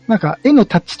なんか絵の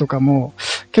タッチとかも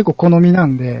結構好みな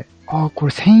んで、こ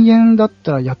れ1000円だっ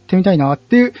たらやってみたいなっ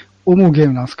て思うゲー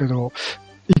ムなんですけど、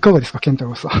いかがですか、ケンタ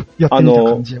ロウさん。やってみた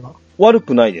感じは。悪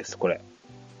くないです、これ。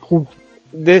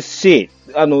ですし、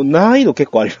難易度結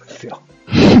構ありますよ。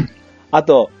あ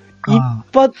と、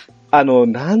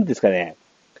なんですかね。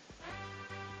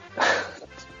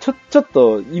ちょっ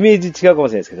とイメージ違うかも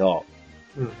しれないですけど、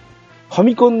ファ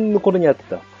ミコンの頃にやって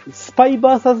た、スパイ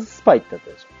バーサススパイってあっ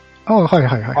たでしょ。はい。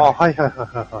はい。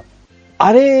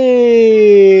あ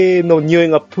れの匂い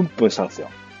がプンプンしたんですよ。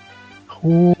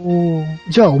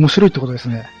じゃあ面白いってことです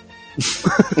ね。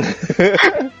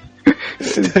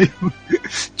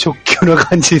直球な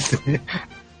感じですね。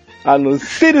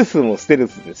ステルスもステル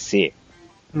スですし、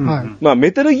はい。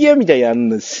メタルギアみたい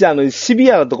な、シ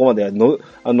ビアなとこまでは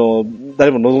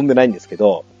誰も望んでないんですけ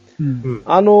ど、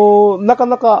なか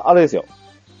なかあれですよ。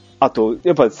あと、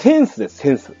やっぱりセンスです、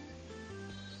センス。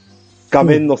画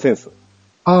面のセンス。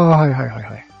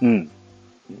はい。うん。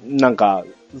なんか、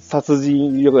殺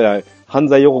人予告や犯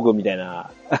罪予告みたい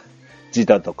な字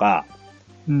だとか、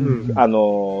ド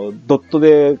ット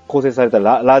で構成された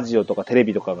ラジオとかテレ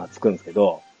ビとかがつくんですけ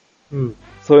ど、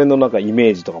それのなんかイ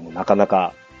メージとかもなかな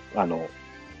か、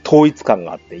統一感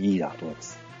があっていいなと思いま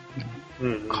す。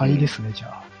買いですね、じゃ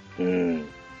あ。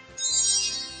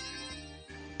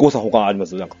ゴーさん他ありま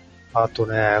すなんか。あと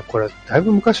ね、これ、だい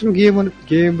ぶ昔のゲ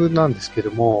ームなんですけ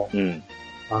ども、デ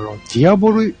ィア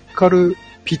ボリカル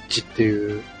ピッチって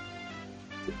いう、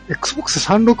Xbox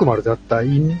 360であった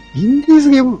インディーズ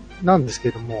ゲームなんです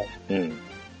けども、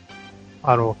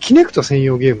キネクト専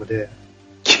用ゲームで、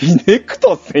キネク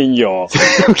ト専用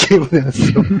ゲームなんで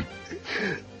すよ。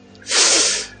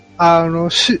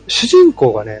主人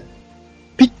公がね、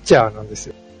ピッチャーなんです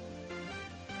よ。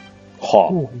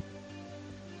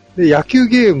で、野球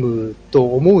ゲームと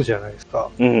思うじゃないですか。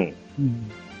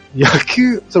野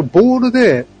球、そのボール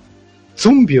でゾ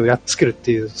ンビをやっつけるっ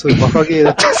ていう、そういうバカゲー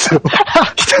だったんですよ。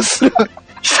ひ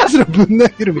たすらぶん投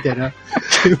げるみたいなゲ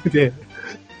ームで。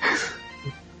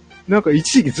なんか一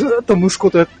時期ずーっと息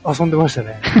子と遊んでました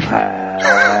ね。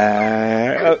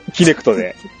キネクト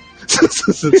で。そ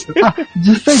う。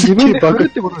実際自分でやるっ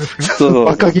てことですか？そう。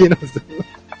バカゲーなんですよ。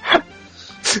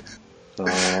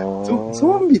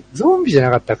ゾンビじゃな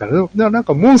かったから、なん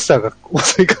かモンスターが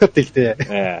襲いかかってきて、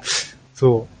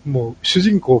そう、もう主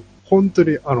人公、本当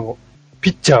に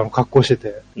ピッチャーの格好して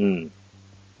て、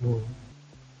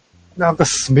なんか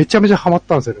めちゃめちゃハマっ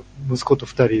たんですよ、息子と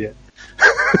二人で。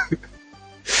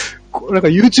なんか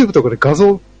YouTube とかで画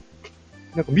像、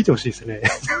なんか見てほしいですね。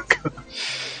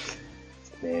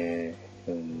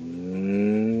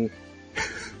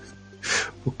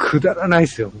くだらないで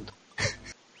すよ、本当。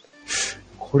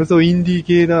これぞインディー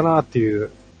系だなっていう。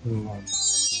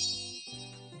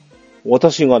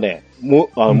私がね、も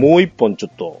う一本ちょ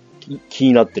っと気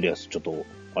になってるやつ、ちょっと、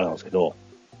あれなんですけど、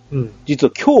実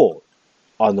は今日、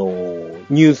ゲ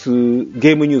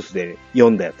ームニュースで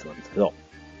読んだやつなんですけど、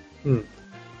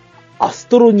アス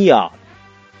トロニア、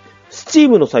スチー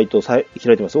ムのサイトを開い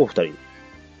てますよ、お二人。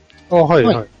は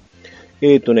い。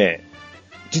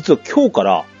実は今日か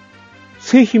ら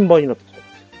製品版になったそうです。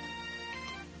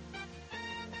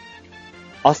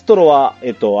アストロは、あ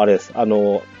れです。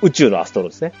宇宙のアストロ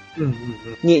ですね。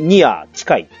ニア、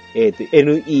近い。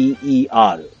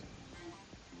NEER。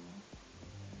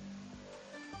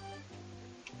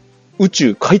宇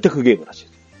宙開拓ゲームらしいで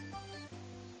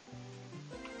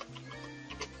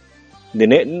す。で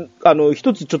ね、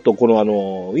一つちょっとこ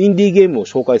のインディーゲームを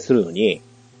紹介するのに、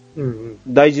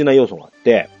大事な要素があっ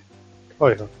て、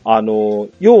はいはい。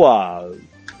要は、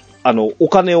お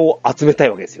金を集めた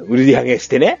いわけですよ。売り上げし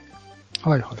てね。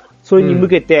はいはい。それに向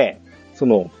けて、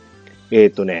こ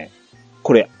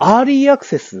れ、アーリーアク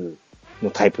セスの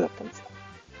タイプだったんですよ。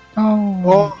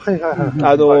はいはい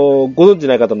はい。ご存知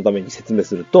ない方のために説明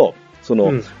すると、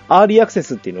アーリーアクセ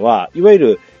スっていうのは、いわゆ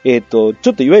る、ちょっ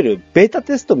といわゆるベータ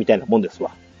テストみたいなもんです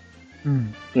わ。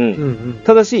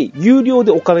ただし、有料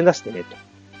でお金出してね、と。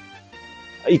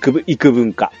幾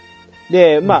分か。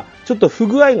で、ちょっと不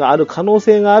具合がある可能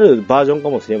性があるバージョンか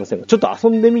もしれませんが、ちょっと遊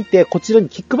んでみて、こちらに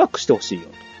キックバックしてほしいよ、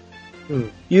と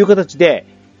いう形で、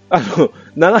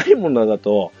長いものだ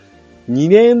と、2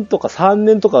年とか3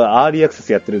年とかアーリーアクセ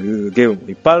スやってるゲームも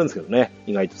いっぱいあるんですけどね。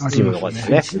意外とスチームとかです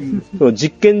ね。その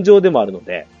実験場でもあるの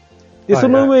で。で、そ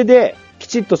の上で、き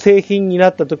ちっと製品にな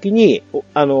った時に、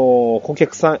顧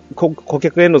客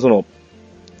への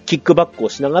キックバックを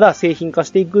しながら製品化し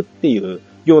ていくっていう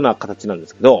ような形なんで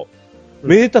すけど、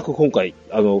めでたく今回、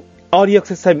アーリーアク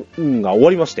セスタイムが終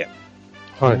わりまして。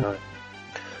はいはい。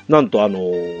なんと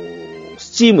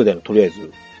スチームでのとりあえ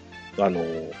ず、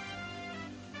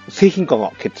製品化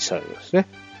が決定したんですね。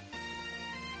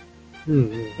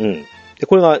で、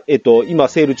これが、今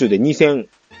セール中で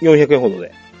2400円ほど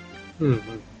で、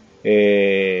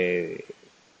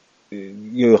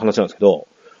いう話なんですけど、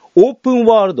オープン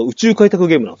ワールド宇宙開拓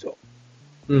ゲームなんですよ。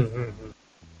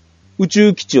宇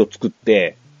宙基地を作っ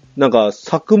て、なんか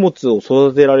作物を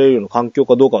育てられるような環境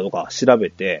かどうかとか調べ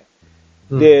て、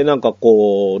で、なんか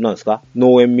こう、なんですか、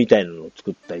農園みたいなのを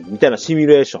作ったり、みたいなシミュ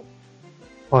レーション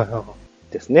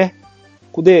ですね。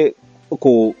で、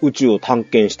こう、宇宙を探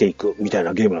検していくみたい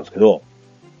なゲームなんですけど、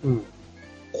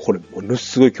これ、もの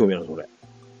すごい興味あるんです、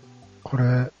これ、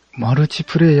マルチ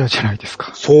プレイヤーじゃないです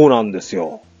か。そうなんです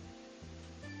よ。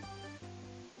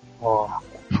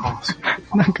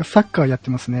なんかサッカーやって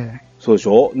ますね。そうでし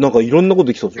ょ？なんかいろんなこと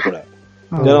できそうですよ、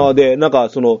これ。で、なんかい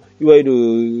わゆる、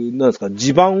なんですか、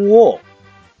地盤を、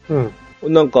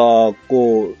なんか、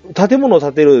こう、建物を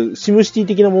建てるシムシティ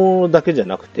的なものだけじゃ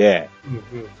なくて、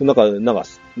なんか、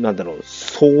なんだろう、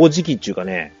掃除機っていうか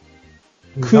ね、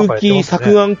空気削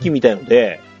岩機みたいの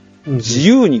で、自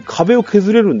由に壁を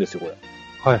削れるんですよ、これ。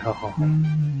こ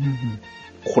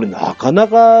れなかな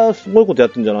かすごいことや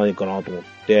ってるんじゃないかなと思っ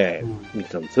て見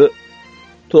てたんです。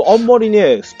あんまり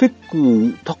ね、スペ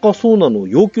ック高そうなのを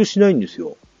要求しないんです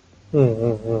よ。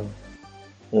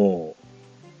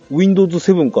Windows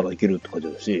 7からいけるって感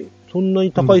じだし、そんな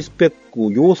に高いスペック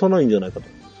を要さないんじゃないかと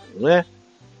思うんで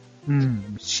すよ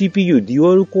ね。CPU デ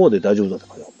ュアルコアで大丈夫だって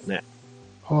感じだ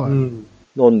もんね。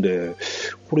なんで、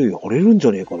これやれるんじ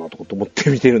ゃねえかなと思っ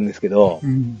て見てるんですけど。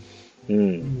な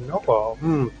んか、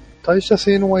大した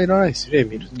性能はいらないですね、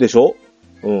見ると。でしょ？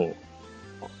グ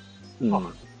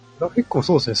ラフィックも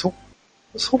そうですね。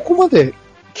そこまで。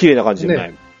綺麗な感じじゃな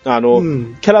い。キ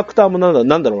ャラクターもなん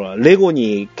だろうな、レゴ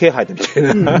に毛生えたみたい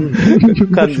な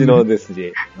感じのです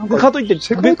し。かといって、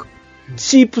チ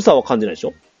ープさは感じないでし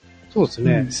ょ？そうです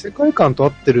ね。世界観と合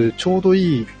ってるちょうど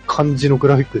いい感じのグ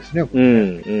ラフィックですね。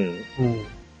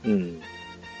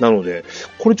なので、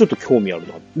これちょっと興味ある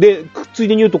な。で、つい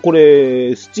でに言うとこ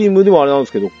れ、スチームでもあれなんで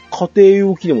すけど、家庭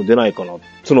用機でも出ないかな。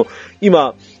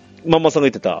今、マンマさんが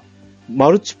言ってた、マ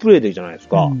ルチプレイでじゃないです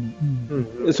か。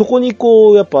そこに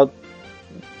こう、やっぱ、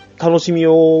楽しみ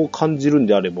を感じるん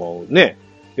であれば、ね、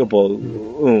やっぱ、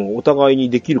お互い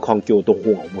にできる環境の方が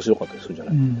面白かったりするじゃ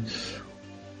ない。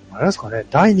あれですかね、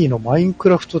第2のマインク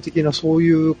ラフト的なそう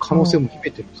いう可能性も秘め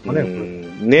てるんですかね。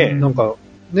ね、なんか、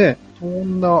ね、そ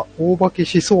んな大化け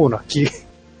しそうな気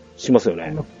しますよ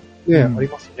ね。ね、あり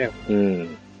ますね。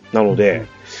なので、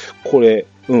これ、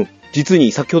実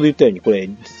に先ほど言ったように、これ、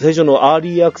最初のアー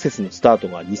リーアクセスのスタート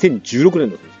が2016年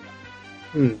だっ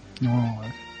たんですよ。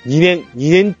2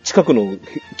年近くの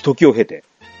時を経て、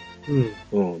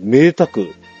めでた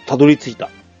くたどり着いた、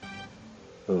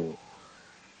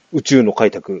宇宙の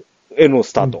開拓への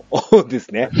スタートで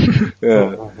すね。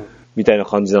みたいな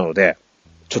感じなので、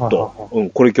ちょっと、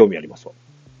これ興味ありますわ。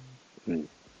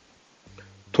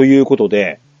ということ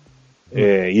で、い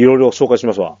ろいろ紹介し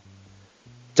ますわ。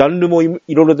ジャンルもいろ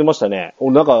いろ出ましたね。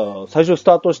なんか、最初ス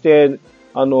タートして、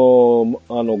ゴ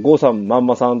ーさん、まん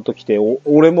まさんと来て、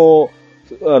俺も、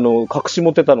隠し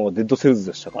持ってたのがデッドセルズ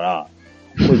でしたから、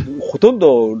ほとん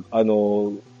ど、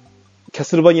キャッ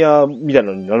スルバニアみたい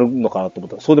なのになるのかなと思っ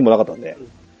たらそうでもなかったんで、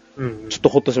ちょっと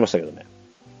ほっとしましたけどね。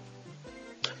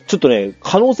ちょっとね、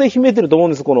可能性秘めてると思う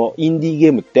んです、このインディーゲ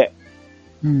ームって。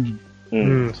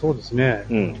そうですね。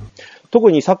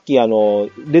特にさっきレ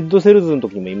ッドセルズの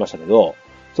時にも言いましたけど、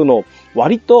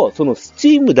割と、ス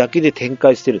チームだけで展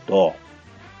開してると、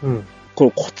こ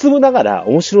の小粒ながら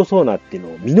面白そうなっていうの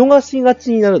を見逃しが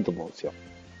ちになると思うんですよ。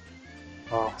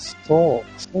そ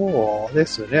うで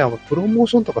すよね。プロモー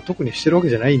ションとか特にしてるわけ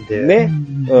じゃないんで。ね。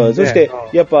そして、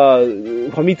やっぱ、フ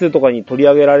ァミ通とかに取り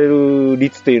上げられる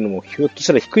率っていうのもひょっとし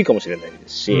たら低いかもしれないで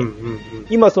すし、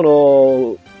今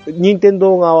任天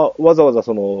堂がわざわざ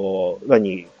こ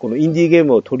のインディーゲー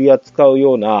ムを取り扱う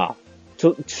ような、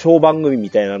小番組み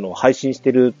たいなのを配信して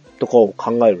るとかを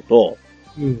考えると、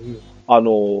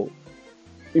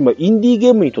今、インディー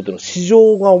ゲームにとっての市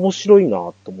場が面白い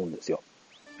なと思うんですよ。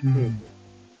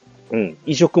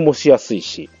移植もしやすい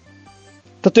し。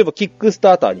例えば、キックス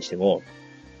ターターにしても、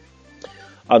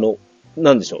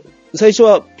なんでしょう。最初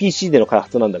は PC での開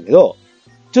発なんだけど、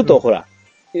ちょっとほら、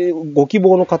ご希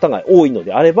望の方が多いの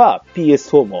であれば、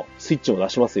PS4 もスイッチも出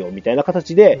しますよ、みたいな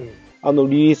形で、リ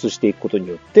リースしていくことに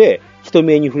よって、人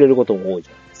目に触れることも多いじ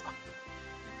ゃないですか。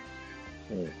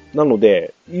なの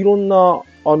で、いろんな、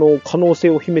可能性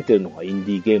を秘めているのがイン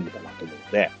ディーゲームだなと思う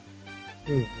ので、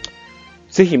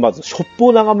ぜひまずショップ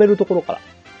を眺めるところから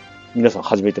皆さん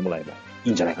始めてもらえばい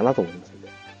いんじゃないかなと思いますので。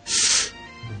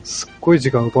すっごい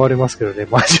時間奪われますけどね、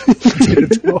真面目に言っ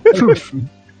てると。そうですね。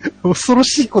恐ろ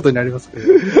しいことになりますけど。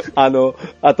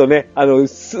あとね、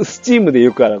スチームで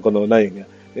よく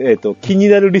気に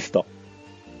なるリスト。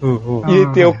入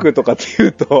れておくとかってい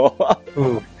うと、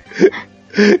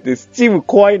で、スチーム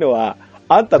怖いのは、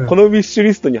あんたこのウィッシュ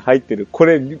リストに入ってる、こ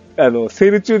れ、セ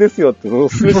ール中ですよってお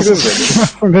勧め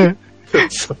するんだよね。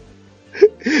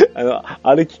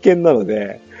あれ危険なの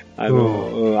で、記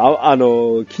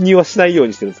入はしないよう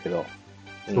にしてるんですけど。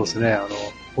そうですね。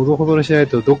ほどほどにしない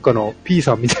とどっかの P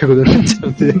さんみたいなことになっちゃう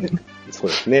んで。そう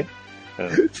ですね。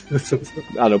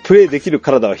プレイできる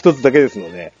体は一つだけですの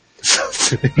で。そう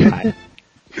ですね。はい。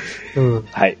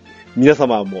はい。皆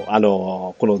様も、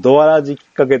このドアラジきっ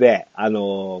かけで、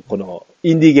この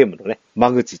インディーゲームのね、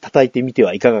間口叩いてみて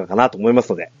はいかがかなと思います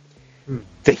ので、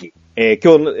ぜひ、今日、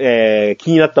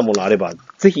気になったものあれば、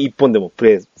ぜひ一本でもプ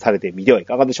レイされてみてはい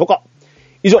かがでしょうか。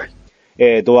以上、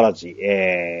ドアラジ、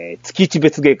月一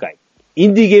別芸会、イ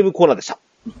ンディーゲームコーナーでした。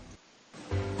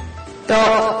ド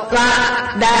ア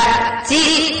ラジ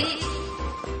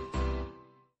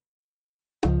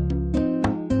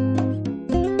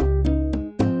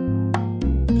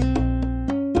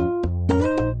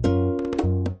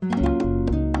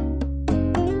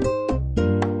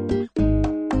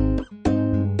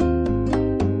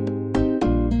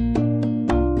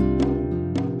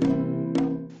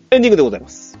エンディングでございま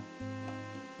す。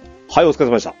はい、お疲れ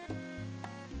様でした。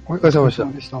お疲れ様で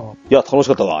した。いや、楽し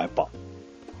かったわ、やっぱ。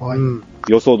はい。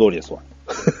予想通りですわ。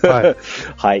はい。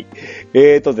はい。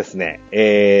ですね。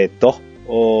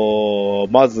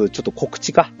まず、ちょっと告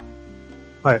知か。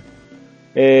はい。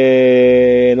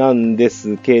なんで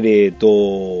すけれど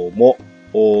も、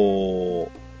ちょ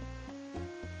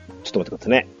っと待ってくださ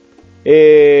いね。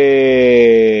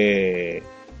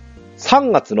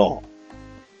3月の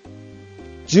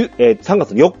3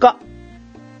月の4日。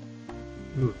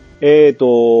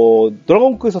ドラゴ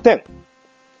ンクエスト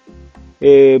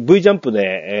10。V ジャンプ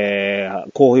で、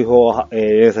好評、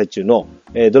連載中の、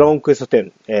ドラゴンクエスト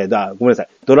10、ごめんなさい。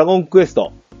ドラゴンクエス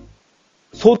ト、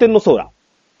蒼天のソーラ、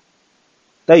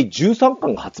第13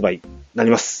巻が発売になり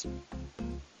ます。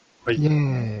はい。イエ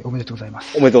ーイ、おめでとうございま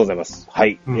す。おめでとうございます。は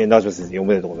い。長島先生、お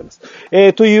めでとうございます。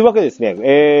というわけでです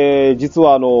ね、実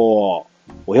はお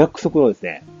約束のです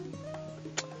ね、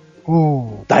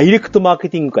ダイレクトマーケ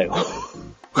ティング会を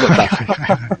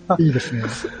いいですね。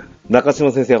中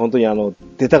島先生、本当に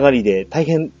出たがりで大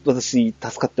変私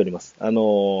助かっております。ぜ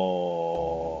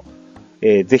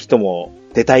ひとも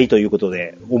出たいということ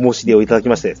でお申し出をいただき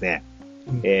ましてですね、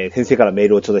先生からメー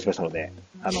ルを頂戴しましたので、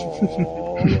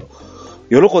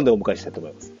喜んでお迎えしたいと思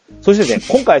います。そしてね、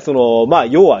今回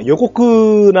要は予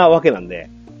告なわけなんで、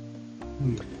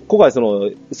今回ソ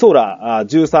ーラ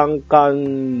13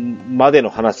巻までの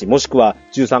話、もしくは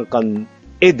13巻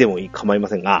絵でも構いま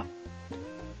せんが、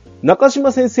中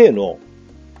島先生の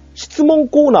質問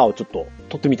コーナーをちょっと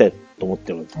撮ってみたいと思っ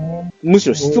てるんです。むし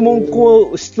ろ質問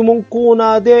コー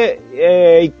ナーで、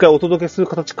一回お届けする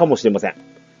形かもしれません。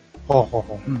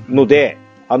ので、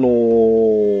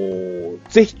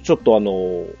ぜひちょっと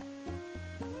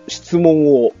質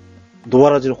問をドア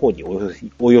ラジの方に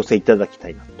お寄せいただきた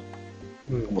いなと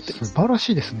思っています。素晴ら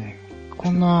しいですね。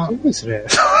こんな、そうですね。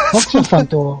マクションさん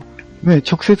とね、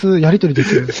直接やり取りで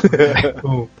きるんですね。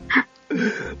うん。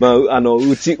まあ、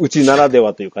うちならで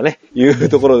はというかね、いう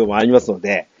ところでもありますの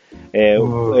で、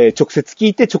直接聞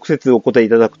いて直接お答えい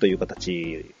ただくという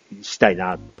形したい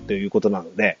な、ということな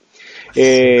ので、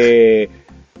例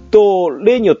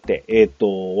によって、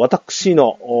私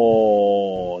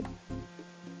の、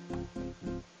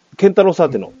ケンタロウさ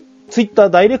んてのツイッター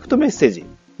ダイレクトメッセージ、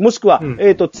もしくは、ツイ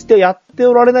ッターやって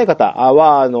おられない方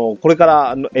は、これか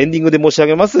らエンディングで申し上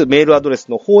げますメールアドレス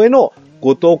の方への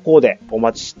ご投稿でお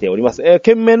待ちしております。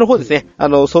件名の方ですね。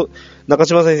中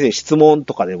島先生質問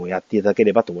とかでもやっていただけ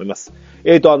ればと思います。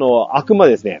あくま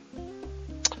でですね、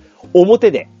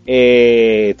表で、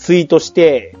ツイートし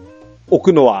てお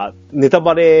くのはネタ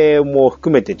バレも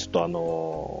含めてちょっ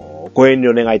とご遠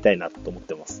慮願いたいなと思っ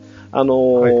てます。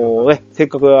せっ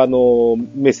かくメ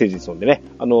ッセージですのでね、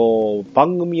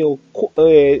番組を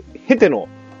経ての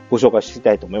ご紹介し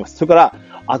たいと思います。それから、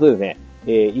あとですね、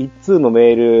一通の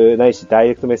メールないしダイ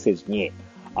レクトメッセージに、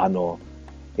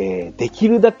でき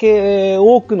るだけ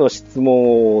多くの質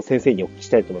問を先生にお聞きし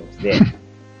たいと思いますので、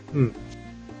うん。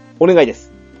お願いで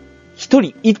す。一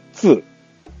人一通、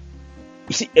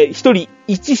一人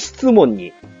一質問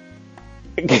に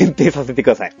限定させてく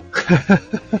ださい。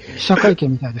記者会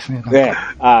見みたいですね。ね、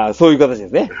そういう形で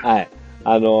すね。はい。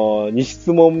2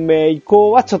質問目以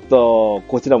降はちょっと、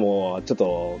こちらもちょっ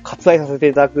と割愛させて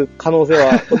いただく可能性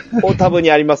は多分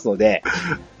にありますので。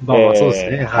まあそうです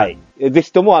ね。はい。ぜ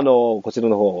ひともこちら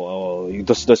の方、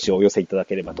どしどしお寄せいただ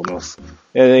ければと思います。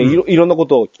いろんなこ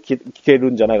とを聞け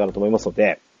るんじゃないかなと思いますの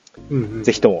で、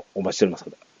ぜひともお待ちしております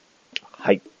ので。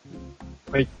はい。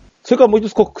はい。それからもう一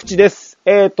つ告知です。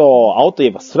青とい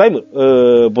えばスライム、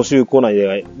募集コーナ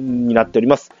ーになっており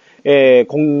ます。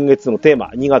今月のテー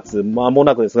マ、2月間も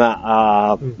なくです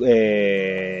が、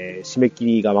締め切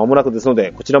りが間もなくですの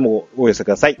で、こちらもお寄せ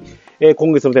ください。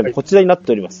今月のテーマ、こちらになっ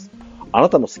ております。あな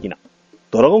たの好きな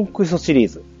ドラゴンクエストシリー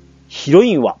ズ、ヒロ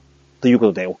インはというこ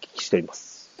とでお聞きしておりま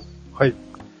す。はい。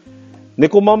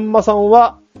猫まんまさん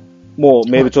は、もう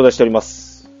メール頂戴しておりま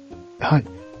す。はい。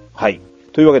はい。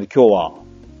というわけで今日は、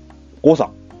ゴーさ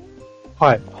ん。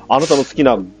はい。あなたの好き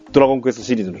なドラゴンクエスト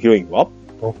シリーズのヒロインは？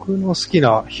僕の好き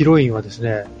なヒロインはです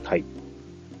ね、はい。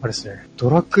あれですね、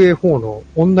ドラクエ4の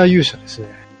女勇者ですね。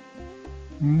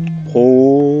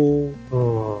ほ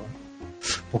ー。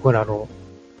僕はね、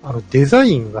デザ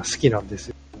インが好きなんです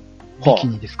よ。ビキ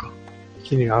ニですか？ビ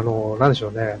キニ、なんでしょ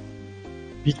うね。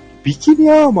ビキ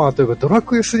ニアーマーというかドラ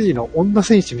クエ3の女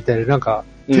戦士みたいななんか、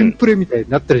テンプレみたいに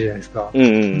なってるじゃないですか。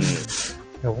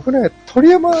僕ね、鳥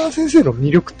山先生の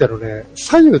魅力って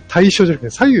左右対称じゃなく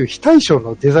て左右非対称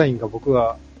のデザインが僕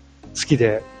は好き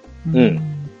で、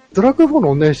ドラクエ4の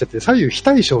女勇者って左右非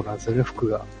対称なんですよね、服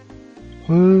が。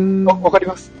わかり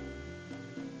ます？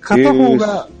片方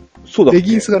が、レ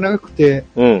ギンスが長くて、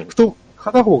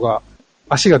片方が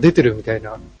足が出てるみたい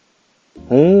な。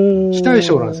非対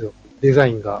称なんですよ、デザ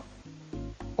インが。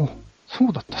あ、そ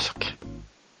うだったっけ？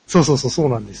そう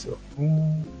なんですよ。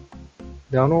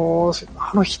で、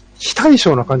非対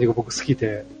称な感じが僕好き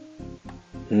で。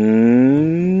な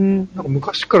んか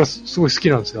昔からすごい好き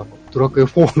なんですよ。ドラクエ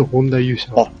4の女勇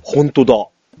者。あ、本当だ。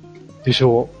でし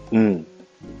ょ？言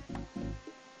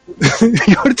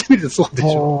われてみるとそうでし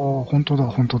ょ？本当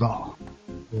だ。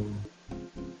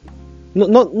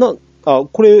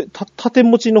これ、縦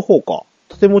持ちの方か。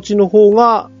縦持ちの方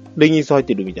がレギンス入っ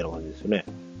てるみたいな感じですよね。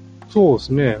そうで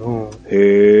すね。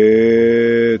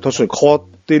へー。確かに変わっ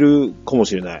てるかも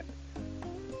しれない。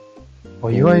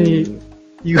意外に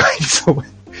そう。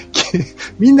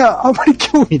みんなあんまり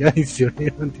興味ないですよ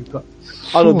ね、なんていうか。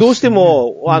どうして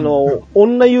も、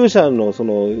女勇者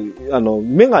の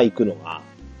目が行くのが、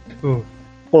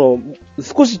この、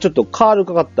少しちょっとカール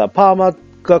かかった、パーマ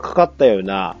がかかったよう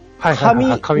な、髪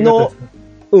の、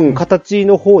形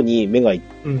の方に目が行っ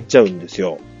ちゃうんです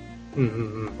よ。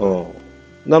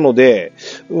なので、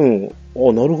な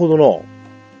るほどな。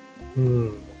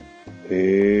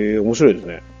へえ、面白いです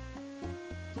ね。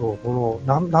そう、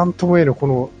なんとも言えぬ、こ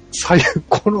の、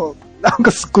なんか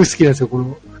すっごい好きなんですよ、こ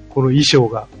の衣装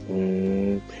が。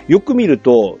よく見る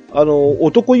と、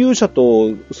男勇者と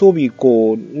装備、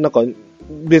なんか、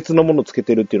別なものつけ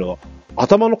てるっていうのは、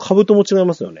頭の兜も違い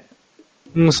ますよね。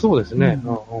そうですね。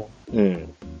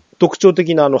特徴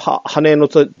的な羽の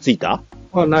ついた？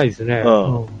ないですね。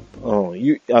宝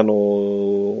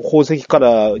石か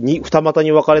ら二股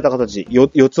に分かれた形、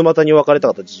四つ股に分かれた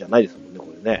形じゃないですもんね、こ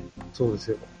れね。そうです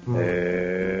よ。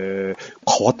変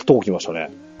わったとこ来ましたね。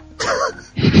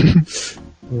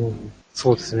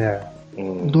そうですね。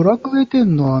ドラクエ10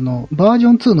のバージ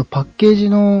ョン2のパッケージ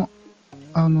の、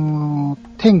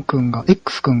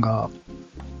X 君が、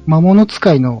魔物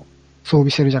使いの装備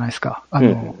してるじゃないですか。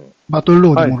バトル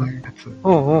ローでもらえるやつ。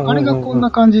あれがこん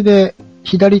な感じで、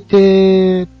左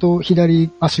手と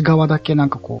左足側だけなん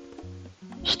かこう、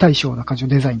非対称な感じの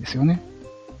デザインですよね。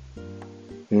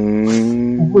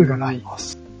覚えがない。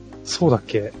そうだっ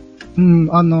け？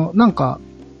なんか、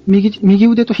右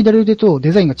腕と左腕と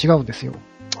デザインが違うんですよ。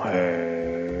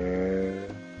へ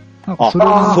ー。なんかそれ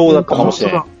がそうだったかもし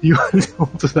れない。言われて本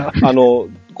当だ。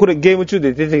これゲーム中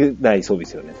で出てない装備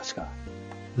ですよね、確か。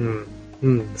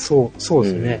そうで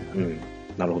すね。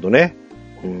なるほどね。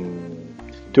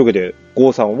というわけで、ゴ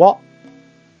ーさんは、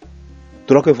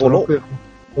ドラクエ4の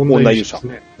女勇者。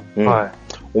はい。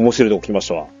面白いとこ来まし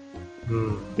たわ。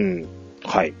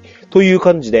はい。という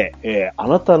感じで、あ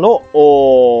なたの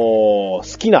好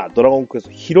きなドラゴンクエス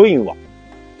トヒロインは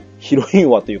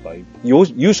というか、勇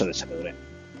者でしたけどね。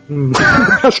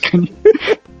確かに。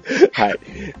はい。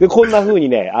で、こんな風に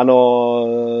ね、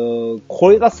こ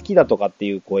れが好きだとかって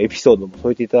いう、エピソードも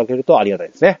添えていただけるとありがたい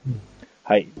ですね。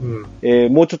はい。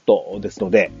もうちょっとですの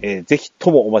で、ぜひ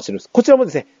ともお待ちしております。こちらも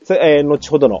ですね、後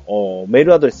ほどのメー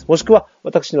ルアドレス、もしくは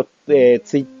私の、ツイ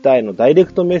ッターへのダイレ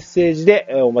クトメッセージで、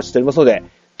お待ちしておりますので、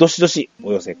どしどし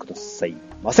お寄せください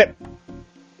ませ。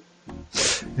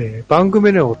番組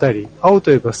へのお便り、青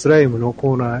といえばスライムの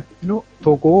コーナーへの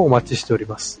投稿をお待ちしており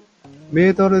ます。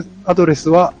メールアドレス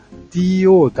は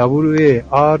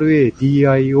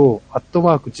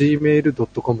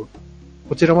dowaradio@gmail.com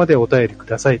こちらまでお便りく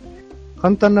ださい。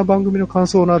簡単な番組の感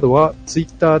想などはツイッ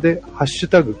ターでハッシュ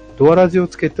タグドアラジを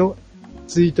つけて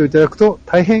ツイートいただくと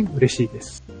大変嬉しいで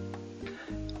す。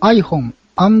iPhone、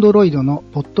Android の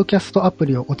ポッドキャストアプ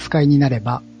リをお使いになれ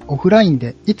ばオフライン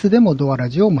でいつでもドアラ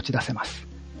ジを持ち出せます。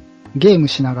ゲーム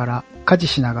しながら、家事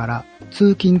しながら、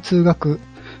通勤通学、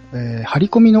張り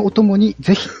込みのお供に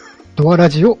ぜひドアラ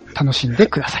ジを楽しんで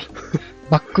ください。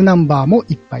バックナンバーも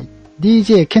いっぱい。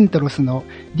DJ ケンタロスの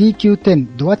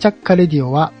DQ10 ドアチャッカレディ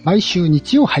オは毎週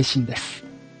日曜配信です。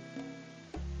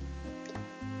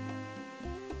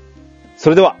そ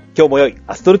れでは今日も良い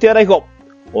アストルティアライフを。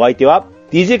お相手は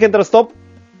DJ ケンタロスと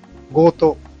ゴー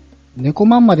ト猫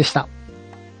まんまでした。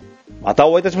また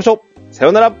お会いいたしましょう。さ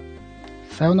ようなら。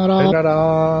さようなら。さような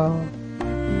ら。